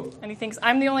Dios vivo. And he thinks,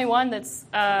 I'm the only one that's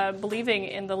believing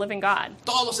in the living God.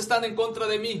 Todos están en contra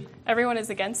de mí. Everyone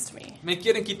is against me. Me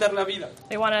quieren quitar la vida.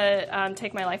 They want to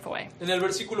take my life away. En el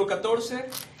versículo 14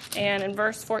 And in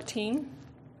verse 14,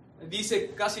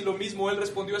 dice casi lo mismo. Él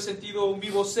respondió, he sentido un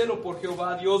vivo celo por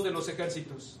Jehová, Dios de los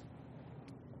ejércitos.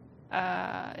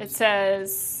 it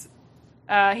says,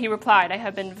 he replied, I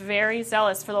have been very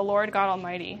zealous for the Lord God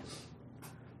Almighty.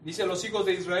 Dice, los hijos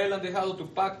de Israel han dejado tu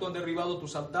pacto, han derribado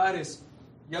tus altares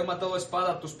y han matado a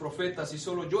espada a tus profetas y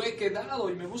solo yo he quedado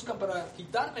y me buscan para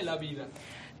quitarme la vida.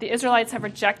 The Israelites have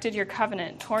rejected your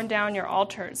covenant, torn down your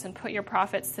altars, and put your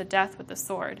prophets to death with the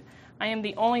sword. I am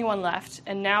the only one left,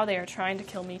 and now they are trying to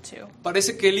kill me too.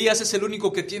 Parece que Elías es el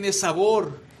único que tiene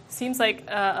sabor, Seems like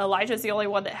Elijah is the only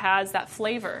one that has that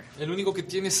flavor, el único que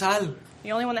tiene sal.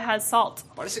 the only one that has salt.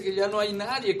 Parece que ya no hay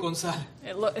nadie con sal.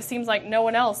 It seems like no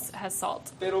one else has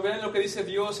salt. Pero vean lo que dice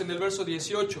Dios en el verso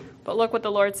 18. But look what the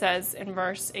Lord says in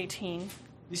verse 18.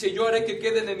 Dice, yo haré que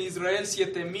queden en Israel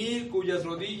 7,000 cuyas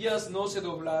rodillas no se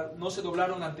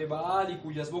doblaron ante Baal y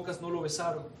cuyas bocas no lo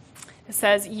besaron. It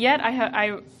says, Yet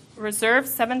I reserved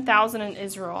 7,000 in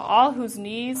Israel, all whose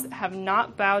knees have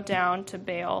not bowed down to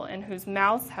Baal and whose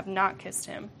mouths have not kissed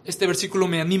him. Este versículo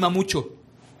me anima mucho,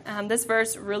 This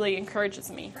verse really encourages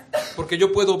me porque yo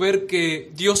puedo ver que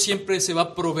Dios siempre se va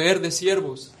a proveer de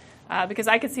siervos. because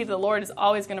I can see the Lord is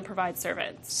always going to provide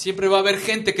servants. Siempre va a haber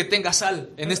gente que tenga sal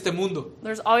en este mundo,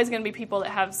 There's always going to be people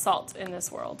that have salt in this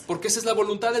world porque esa es la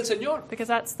voluntad del Señor. because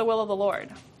that's the will of the Lord.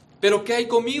 Pero ¿qué hay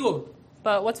conmigo?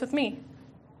 But what's with me?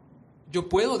 Yo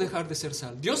puedo dejar de ser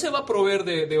sal. Dios se va a proveer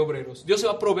de obreros. Dios se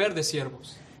va a proveer de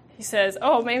siervos. He says,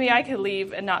 oh, maybe I could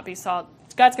leave and not be salt.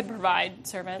 God's going to provide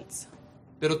servants.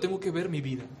 Pero tengo que ver mi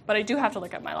vida. But I do have to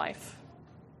look at my life.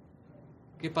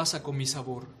 ¿Qué pasa con mi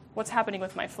sabor? What's happening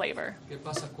with my flavor? ¿Qué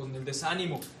pasa con el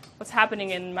desánimo? What's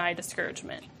happening in my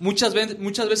discouragement? Muchas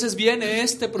veces viene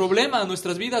este problema a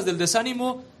nuestras vidas del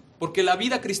desánimo porque la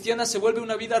vida cristiana se vuelve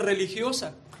una vida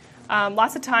religiosa.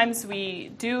 Lots of times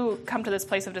we do come to this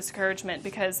place of discouragement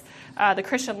because the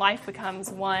Christian life becomes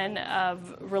one of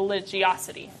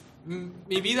religiosity.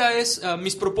 Mi vida es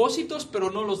mis propósitos, pero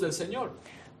no los del Señor.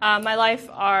 My life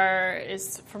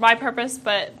is for my purpose,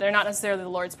 but they're not necessarily the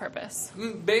Lord's purpose.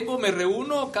 Vengo, me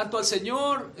reúno, canto al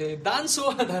Señor,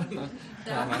 danzo.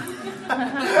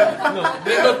 No,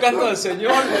 vengo, canto al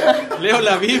Señor, leo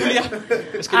la Biblia.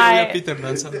 Es que yo vi a Peter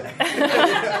danzando.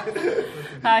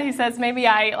 He says, maybe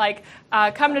I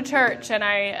come to church and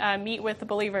I meet with the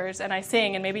believers and I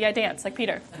sing and maybe I dance like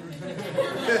Peter.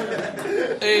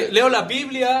 Leo la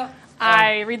Biblia.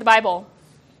 I read the Bible.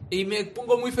 Y me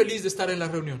pongo muy feliz de estar en la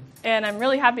reunión. And I'm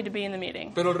really happy to be in the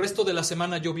meeting. Pero el resto de la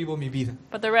semana yo vivo mi vida.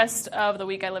 But the rest of the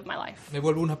week I live my life. Me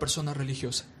vuelvo una persona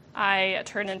religiosa. I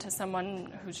turn into someone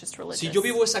who's just religious. Si yo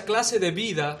vivo esa clase de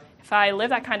vida If I live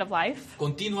that kind of life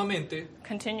continuamente,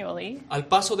 continually, al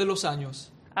paso de los años,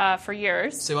 for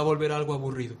years, se va a volver algo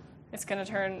aburrido. it's going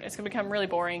to become really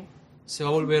boring. Se va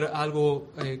a volver algo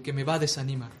que me va a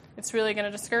desanimar. It's really going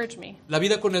to discourage me. La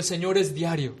vida con el Señor es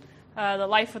diario. The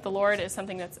life with the Lord is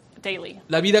something that's daily.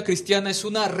 La vida cristiana es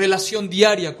una relación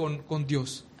diaria con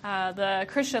Dios. The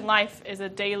Christian life is a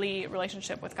daily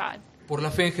relationship with God Por la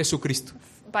fe en Jesucristo.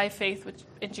 by faith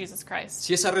in Jesus Christ.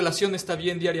 Si esa relación está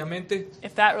bien diariamente,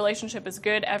 If that relationship is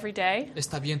good every day,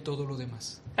 está bien todo lo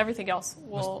demás. everything else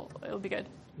it'll be good.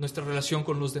 Nuestra relación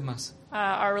con los demás.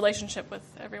 Our relationship with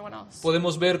everyone else.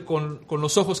 Podemos ver con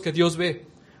los ojos que Dios ve.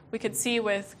 We could see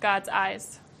with God's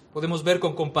eyes. Podemos ver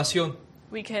con compasión.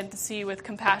 We can see with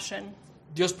compassion.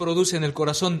 Dios produce en el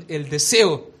corazón el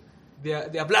deseo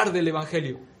de hablar del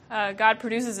Evangelio, God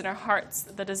produces in our hearts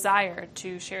the desire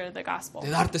to share the gospel, de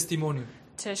dar testimonio,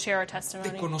 to share our de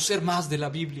testimony, conocer más de la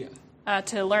Biblia,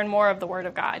 to learn more of the Word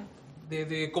of God.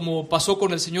 de como pasó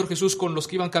con el Señor Jesús con los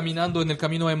que iban caminando en el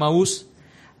camino de Emaús.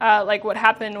 Like what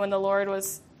happened when the Lord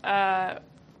was,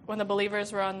 when the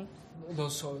believers were on,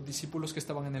 Los discípulos que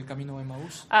estaban en el camino de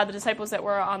Emaús, the disciples that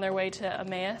were on their way to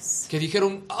Emmaus. que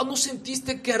dijeron, ¿no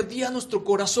sentiste que ardía nuestro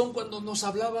corazón cuando nos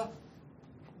hablaba?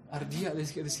 Ardía,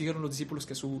 dijeron los discípulos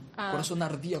que su corazón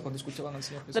ardía cuando escuchaban al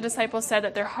Señor The Jesús. disciples said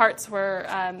that their hearts were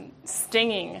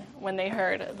stinging when they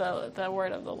heard the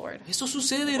word of the Lord. Eso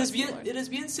sucede, eres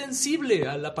bien sensible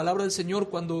a la palabra del Señor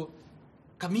cuando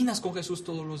caminas con Jesús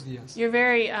todos los días. You're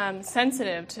very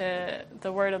sensitive to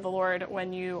the word of the Lord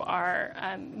when you are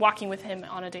walking with Him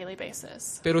on a daily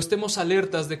basis. Pero estemos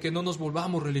alertas de que no nos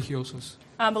volvamos religiosos.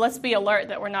 But let's be alert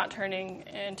that we're not turning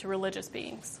into religious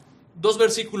beings. Dos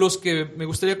versículos que me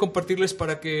gustaría compartirles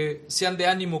para que sean de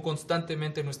ánimo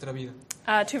constantemente en nuestra vida.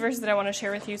 Two verses that I want to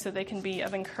share with you so they can be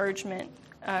of encouragement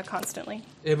constantly.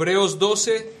 Hebreos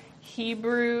 12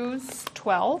 Hebrews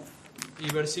 12,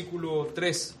 y versículo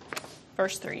 3.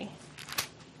 verse 3.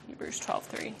 Hebrews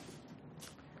 12:3.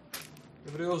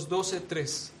 Hebreos 12,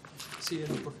 3. Sí,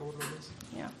 por favor, lo lees.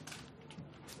 Yeah.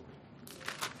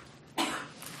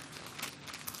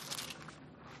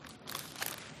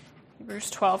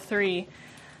 Hebrews 12:3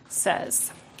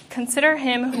 says, "Consider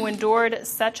him who endured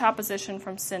such opposition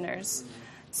from sinners,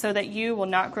 so that you will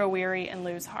not grow weary and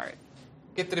lose heart."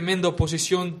 Qué tremenda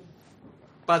oposición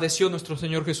padeció nuestro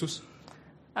Señor Jesús.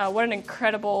 What an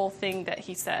incredible thing that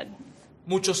he said.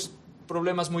 Muchos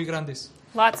problemas muy grandes,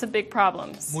 Lots of big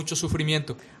problems, mucho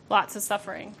sufrimiento, lots of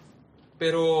suffering,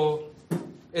 pero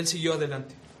Él siguió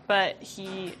adelante, but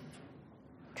he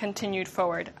continued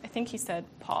forward. I think he said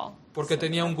Paul. porque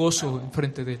tenía un gozo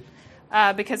enfrente de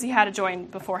Él. Because he had a joy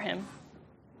before him.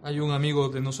 Hay un amigo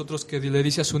de nosotros que le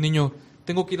dice a su niño,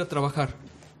 tengo que ir a trabajar.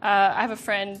 I have a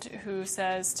friend who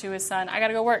says to his son, "I got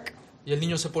to go work." Y el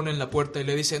niño se pone en la puerta y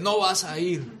le dice, no vas a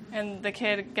ir. And the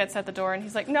kid gets at the door and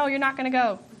he's like, "No, you're not going to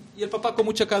go." Y el papá con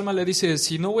mucha calma le dice,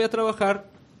 si no voy a trabajar,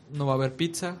 no va a haber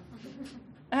pizza,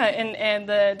 And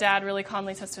the dad really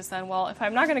calmly says to his son, "Well, if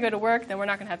I'm not going to go to work, then we're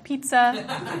not going to have pizza,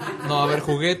 no va a haber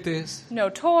juguetes, no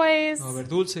toys, no va a haber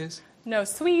dulces. no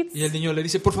sweets." Y el niño le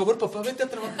dice, por favor, papá, vete a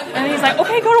trabajar. And he's like,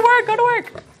 "Okay, go to work, go to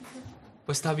work."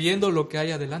 Pues está viendo lo que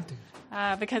hay adelante.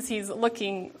 Because he's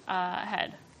looking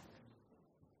ahead.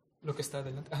 Lo que está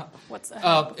adelante. Ajá. What's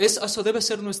ahead? Eso debe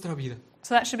ser nuestra vida.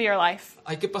 So that should be our life.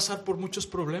 Hay que pasar por muchos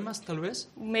problemas, tal vez,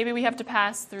 Maybe we have to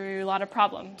pass through a lot of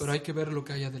problems, pero hay que ver lo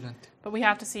que hay adelante. but we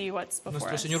have to see what's before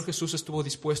Nuestro us. Señor Jesús estuvo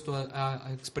dispuesto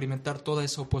a experimentar toda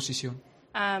esa oposición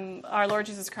Our Lord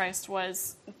Jesus Christ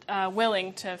was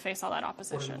willing to face all that por el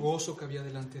opposition gozo que había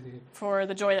delante de él. for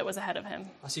the joy that was ahead of him.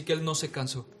 Así que él no se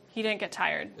cansó, He didn't get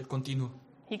tired. él continuó.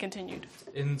 He continued.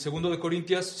 En 2 de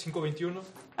Corintias 5:21,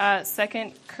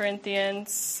 2 Corinthians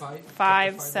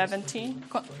 5:17,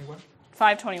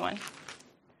 5:21.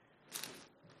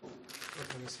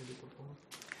 Otra vez, Eli, por favor.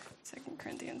 2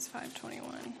 Corinthians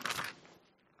 5:21.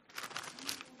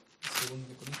 2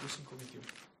 de Corintios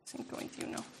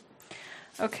 5:21. 5:21.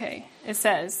 Okay, it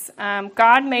says,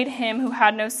 God made him who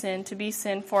had no sin to be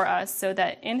sin for us, so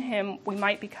that in him we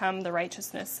might become the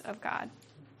righteousness of God.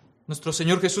 Nuestro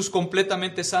Señor Jesús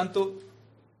completamente santo,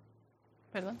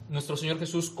 Perdón? nuestro Señor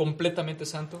Jesús completamente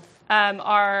santo,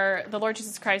 The Lord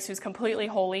Jesus Christ, who's completely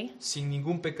holy, sin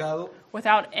ningún pecado,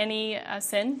 without any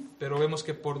sin, pero vemos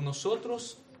que por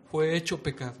nosotros fue hecho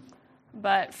pecado,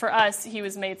 but for us he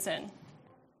was made sin,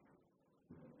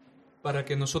 para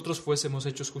que nosotros fuésemos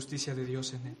hechos justicia de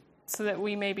Dios en él. so that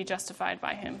we may be justified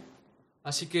by him.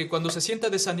 Así que cuando se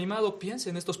sienta desanimado, piense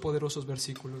en estos poderosos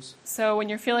versículos. So when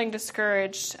you're feeling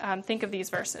discouraged, think of these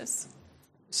verses.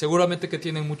 Seguramente que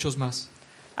tienen muchos más,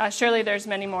 Surely there's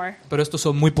many more, pero estos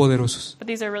son muy poderosos. but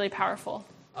these are really powerful.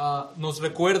 Nos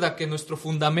recuerda que nuestro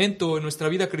fundamento en nuestra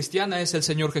vida cristiana es el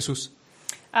Señor Jesús.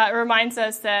 It reminds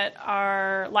us that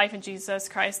our life in Jesus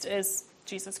Christ is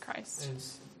Jesus Christ.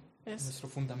 Is. Nuestro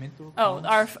fundamento.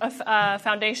 Our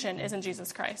foundation is in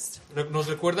Jesus Christ. Nos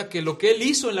recuerda que lo que Él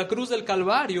hizo en la cruz del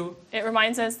Calvario It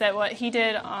reminds us that what he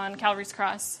did on Calvary's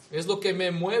cross, es lo que me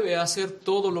mueve a hacer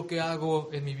todo lo que hago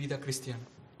en mi vida cristiana.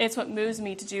 it's what moves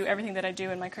me to do everything that I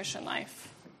do in my Christian life.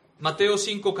 Mateo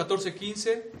 5, 14,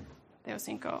 15.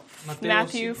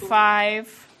 Matthew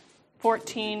 5,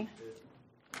 14,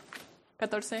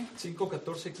 14. 5,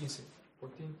 14, 15.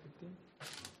 14, 15.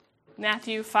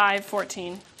 Matthew 5,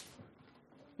 14.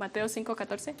 Mateo 5,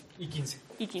 14 Y 15.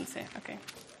 y 15. Okay.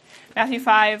 Matthew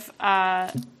 5,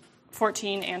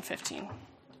 14 and 15.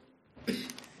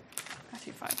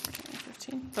 Matthew 5, 14 and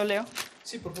 15. ¿Lo leo?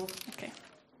 Sí, por favor. Okay.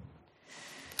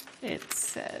 It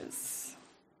says,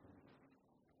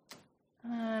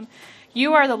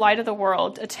 you are the light of the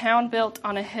world. A town built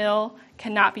on a hill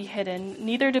cannot be hidden.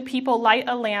 Neither do people light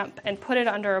a lamp and put it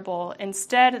under a bowl.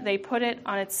 Instead, they put it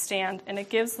on its stand, and it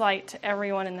gives light to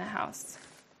everyone in the house.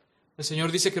 El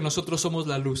Señor dice que nosotros somos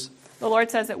la luz. The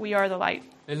Lord says that we are the light.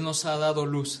 Él nos ha dado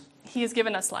luz. He has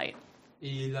given us light.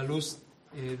 Y la luz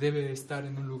debe estar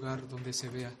en un lugar donde se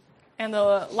vea. And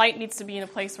the light needs to be in a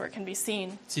place where it can be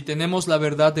seen. Si tenemos la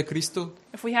verdad de Cristo,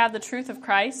 If we have the truth of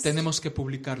Christ, tenemos que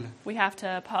publicarla. we have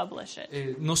to publish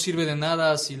it. No sirve de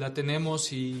nada si la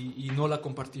tenemos y no la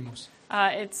compartimos.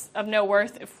 It's of no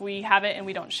worth if we have it and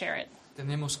we don't share it.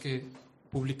 Tenemos que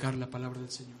publicar la palabra del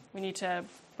Señor. We need to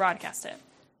broadcast it.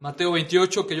 Mateo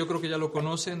 28, que yo creo que ya lo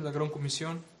conocen, la Gran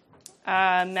Comisión.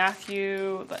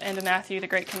 Matthew, the end of Matthew, the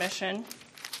Great Commission.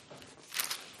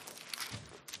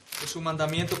 Es un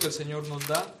mandamiento que el Señor nos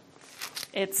da.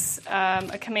 It's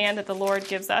a command that the Lord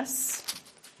gives us.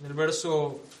 En el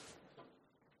verso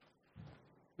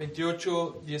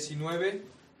 28, 19.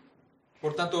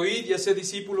 Por tanto, id y haced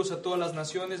discípulos a todas las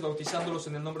naciones, bautizándolos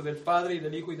en el nombre del Padre, y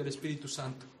del Hijo, y del Espíritu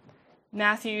Santo.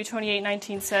 Matthew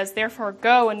 28:19 says, therefore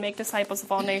go and make disciples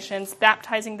of all nations,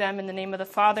 baptizing them in the name of the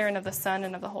Father and of the Son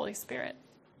and of the Holy Spirit.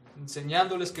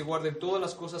 Enseñándoles que guarden todas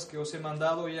las cosas que os he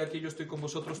mandado, y aquí yo estoy con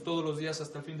vosotros todos los días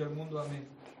hasta el fin del mundo. Amén.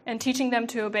 And teaching them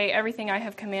to obey everything I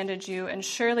have commanded you, and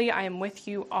surely I am with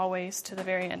you always to the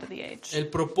very end of the age. El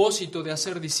propósito de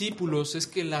hacer discípulos es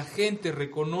que la gente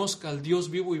reconozca al Dios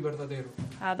vivo y verdadero.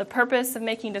 The purpose of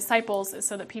making disciples is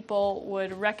so that people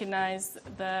would recognize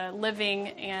the living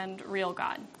and real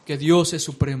God, Que Dios es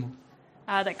supremo.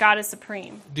 that God is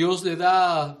supreme. Dios le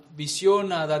da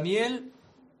visión a Daniel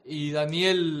y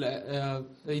Daniel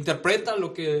interpreta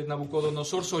lo que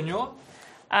Nabucodonosor soñó.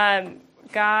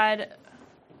 God,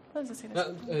 what does it say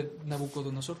there?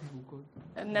 Nabucodonosor.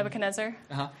 Nebuchadnezzar.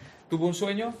 Ajá. Tuvo un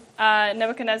sueño.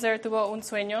 Nebuchadnezzar tuvo un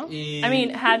sueño. Y-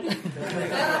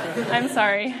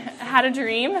 had a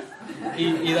dream,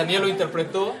 Y Daniel lo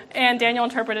interpretó. and Daniel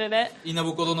interpreted it, Y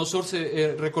Nabucodonosor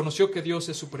se reconoció que Dios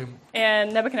es supremo.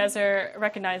 and Nebuchadnezzar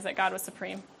recognized that God was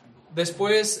supreme.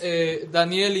 Después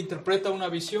Daniel interpreta una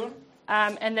visión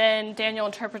And then Daniel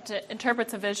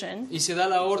interprets a vision, y se da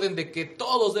la orden de que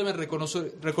todos deben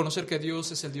reconocer que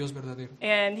Dios es el Dios verdadero.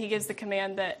 and he gives the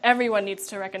command that everyone needs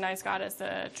to recognize God as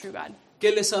the true God.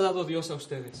 ¿Qué les ha dado Dios a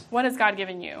ustedes? What has God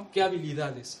given you? ¿Qué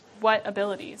habilidades? what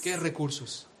abilities, qué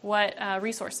recursos, what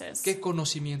resources, qué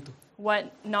conocimiento. what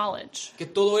knowledge. Que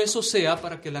todo eso sea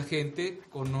para que la gente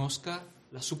conozca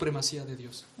la supremacía de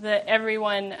Dios. That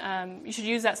everyone, you should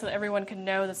use that so that everyone can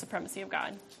know the supremacy of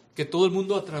God. Que todo el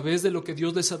mundo a través de lo que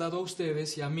Dios les ha dado a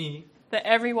ustedes y a mí That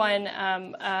everyone,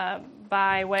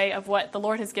 by way of what the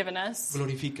Lord has given us,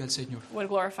 glorifique al Señor. would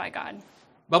glorify God.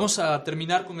 Vamos a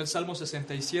terminar con el Salmo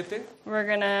 67. We're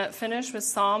going to finish with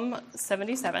Psalm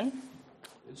 77.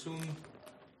 Es un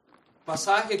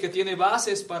pasaje que tiene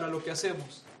bases para lo que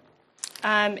hacemos.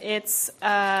 It's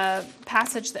a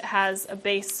passage that has a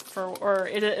base for, or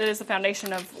it is the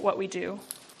foundation of what we do.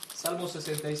 Salmo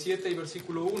 67 y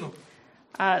versículo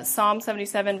 1. Psalm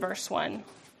 77, verse 1.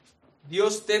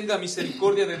 Dios tenga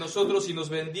misericordia de nosotros y nos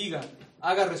bendiga.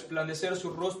 Haga resplandecer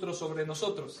su rostro sobre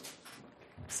nosotros.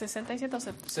 67 o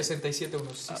 67,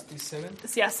 1. 67.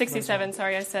 Yeah, 67.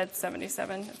 Sorry, I said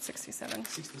 77. It's 67.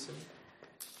 67.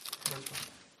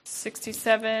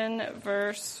 67,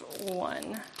 verse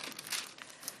 1.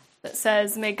 That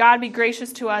says, "May God be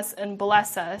gracious to us and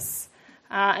bless us,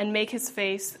 and make his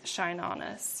face shine on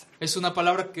us." Es una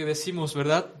palabra que decimos,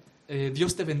 ¿verdad?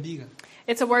 Dios te bendiga.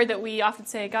 It's a word that we often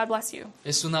say, "God bless you."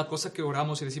 Es una cosa que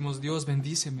oramos y decimos, Dios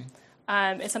bendíceme.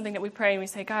 It's something that we pray and we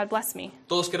say, "God bless me."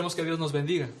 Todos queremos que Dios nos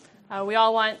bendiga. We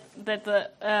all want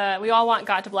we all want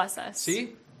God to bless us.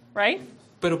 ¿Sí? Right?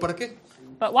 ¿Pero para qué?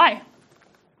 But why?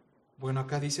 Bueno,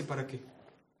 acá dice para qué.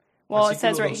 Well, it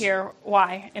says Versículo right 2. here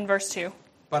why in verse 2.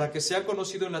 Para que sea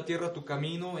conocido en la tierra tu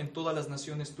camino, en todas las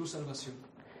naciones tu salvación.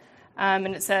 And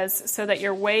it says, "So that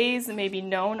your ways may be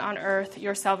known on earth,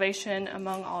 your salvation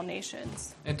among all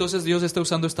nations." Entonces Dios está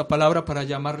usando esta palabra para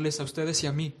llamarles a ustedes y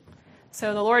a mí.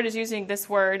 So the Lord is using this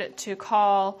word to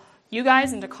call you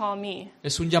guys and to call me.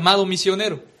 Es un llamado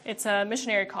misionero. It's a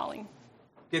missionary calling.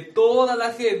 Que toda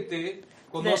la gente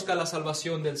conozca la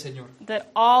salvación del Señor. That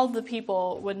all the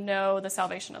people would know the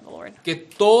salvation of the Lord. Que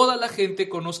toda la gente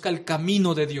conozca el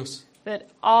camino de Dios. That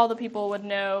all the people would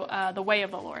know the way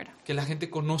of the Lord. Que la gente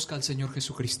conozca al Señor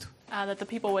Jesucristo. That the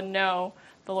people would know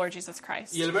the Lord Jesus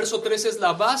Christ. Y el verso 3 es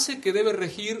la base que debe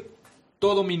regir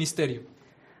todo ministerio.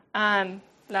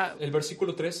 El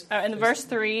versículo 3 And the verse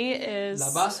 3 is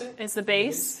la base is the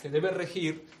base que debe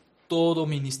regir todo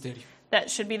ministerio. that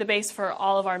should be the base for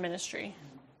all of our ministry.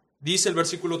 Dice el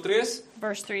versículo 3,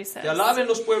 Verse 3 says, te alaben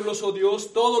los pueblos, oh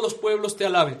Dios, todos los pueblos te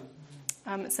alaben.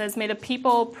 It says, "May the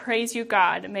people praise you,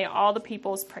 God. May all the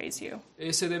peoples praise you."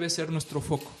 Ese debe ser nuestro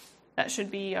foco. That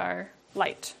should be our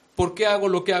light. ¿Por qué hago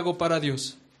lo que hago para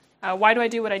Dios? Why do I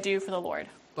do what I do for the Lord?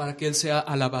 Para que Él sea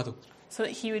alabado, So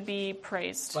that he would be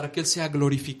praised. para que Él sea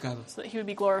glorificado. So that he would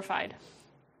be glorified.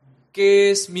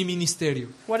 ¿Qué es mi ministerio?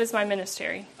 What is my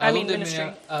ministry? ¿A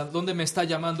ministry. dónde me está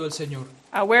llamando el Señor?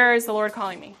 Where is the Lord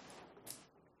calling me?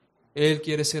 Él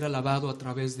quiere ser alabado a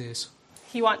través de eso.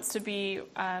 He wants to be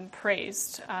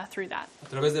praised through that. A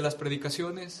través de las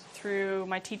predicaciones, Through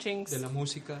my teachings, de la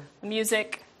música,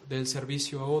 music, del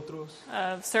servicio a otros.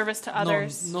 of service to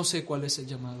others. No sé cuál es el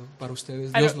llamado para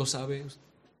ustedes. I Dios don't- lo sabe.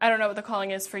 I don't know what the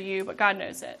calling is for you, but God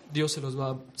knows it. Dios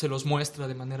se los muestra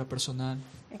de manera personal.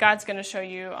 And God's going to show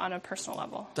you on a personal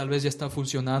level. Tal vez ya está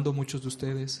funcionando muchos de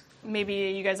ustedes.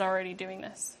 Maybe you guys are already doing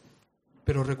this.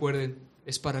 Pero recuerden,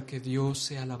 es para que Dios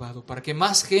sea alabado, para que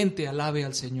más gente alabe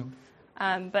al Señor.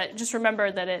 But just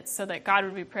remember that it's so that God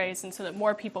would be praised and so that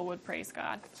more people would praise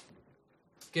God.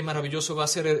 Qué maravilloso va a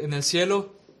ser en el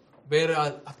cielo ver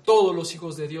a todos los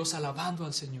hijos de Dios alabando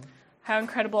al Señor. How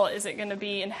incredible is it going to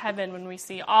be in heaven when we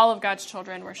see all of God's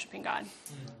children worshiping God?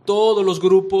 Todos los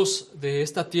grupos de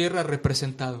esta tierra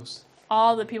representados.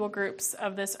 All the people groups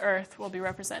of this earth will be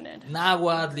represented.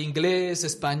 Náhuatl, inglés,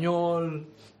 español,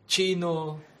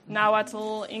 chino.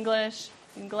 Nahuatl, English,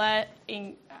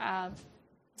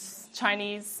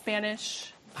 Chinese,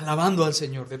 Spanish, Alabando al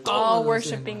Señor de all todas las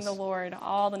worshiping the lenguas. Lord,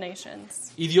 all the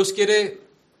nations. Y Dios quiere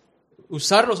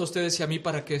usarlos a ustedes y a mí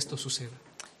para que esto suceda.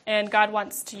 And God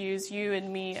wants to use you and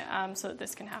me so that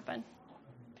this can happen.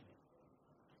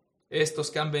 Estos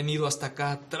que han venido hasta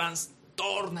acá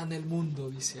trastornan el mundo,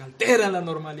 dice, alteran la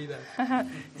normalidad.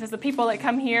 He says the people that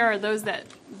come here are those that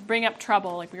bring up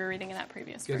trouble, like we were reading in that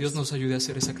previous Que Dios verse. nos ayude a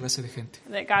ser esa clase de gente.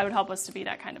 That God would help us to be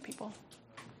that kind of people.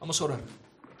 Vamos a orar.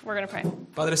 We're going to pray.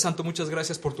 Padre Santo, muchas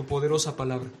gracias por tu poderosa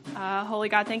palabra. Holy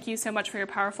God, thank you so much for your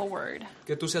powerful word.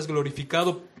 Que tú seas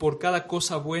glorificado por cada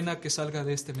cosa buena que salga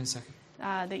de este mensaje.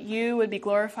 That you would be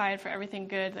glorified for everything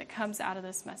good that comes out of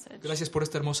this message. Gracias por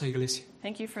esta hermosa iglesia.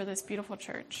 Thank you for this beautiful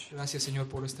church. Gracias, Señor,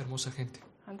 por esta hermosa gente.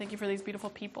 Thank you for these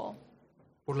beautiful people.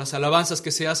 Por las alabanzas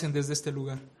que se hacen desde este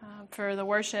lugar. For the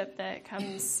worship that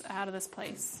comes out of this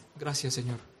place. Gracias,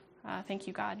 Señor. Thank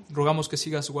you, God. Rogamos que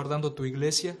sigas guardando tu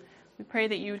iglesia. We pray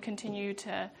that you would continue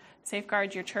to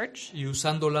safeguard your church y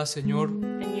usándolas, Señor,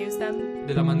 and use them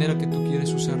de la manera que tú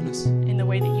quieres usarlas, in the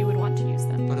way that you would want to use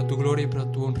them, para tu gloria y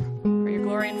para tu honra. for your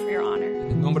glory and for your honor.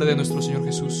 En el nombre de nuestro Señor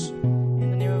Jesús.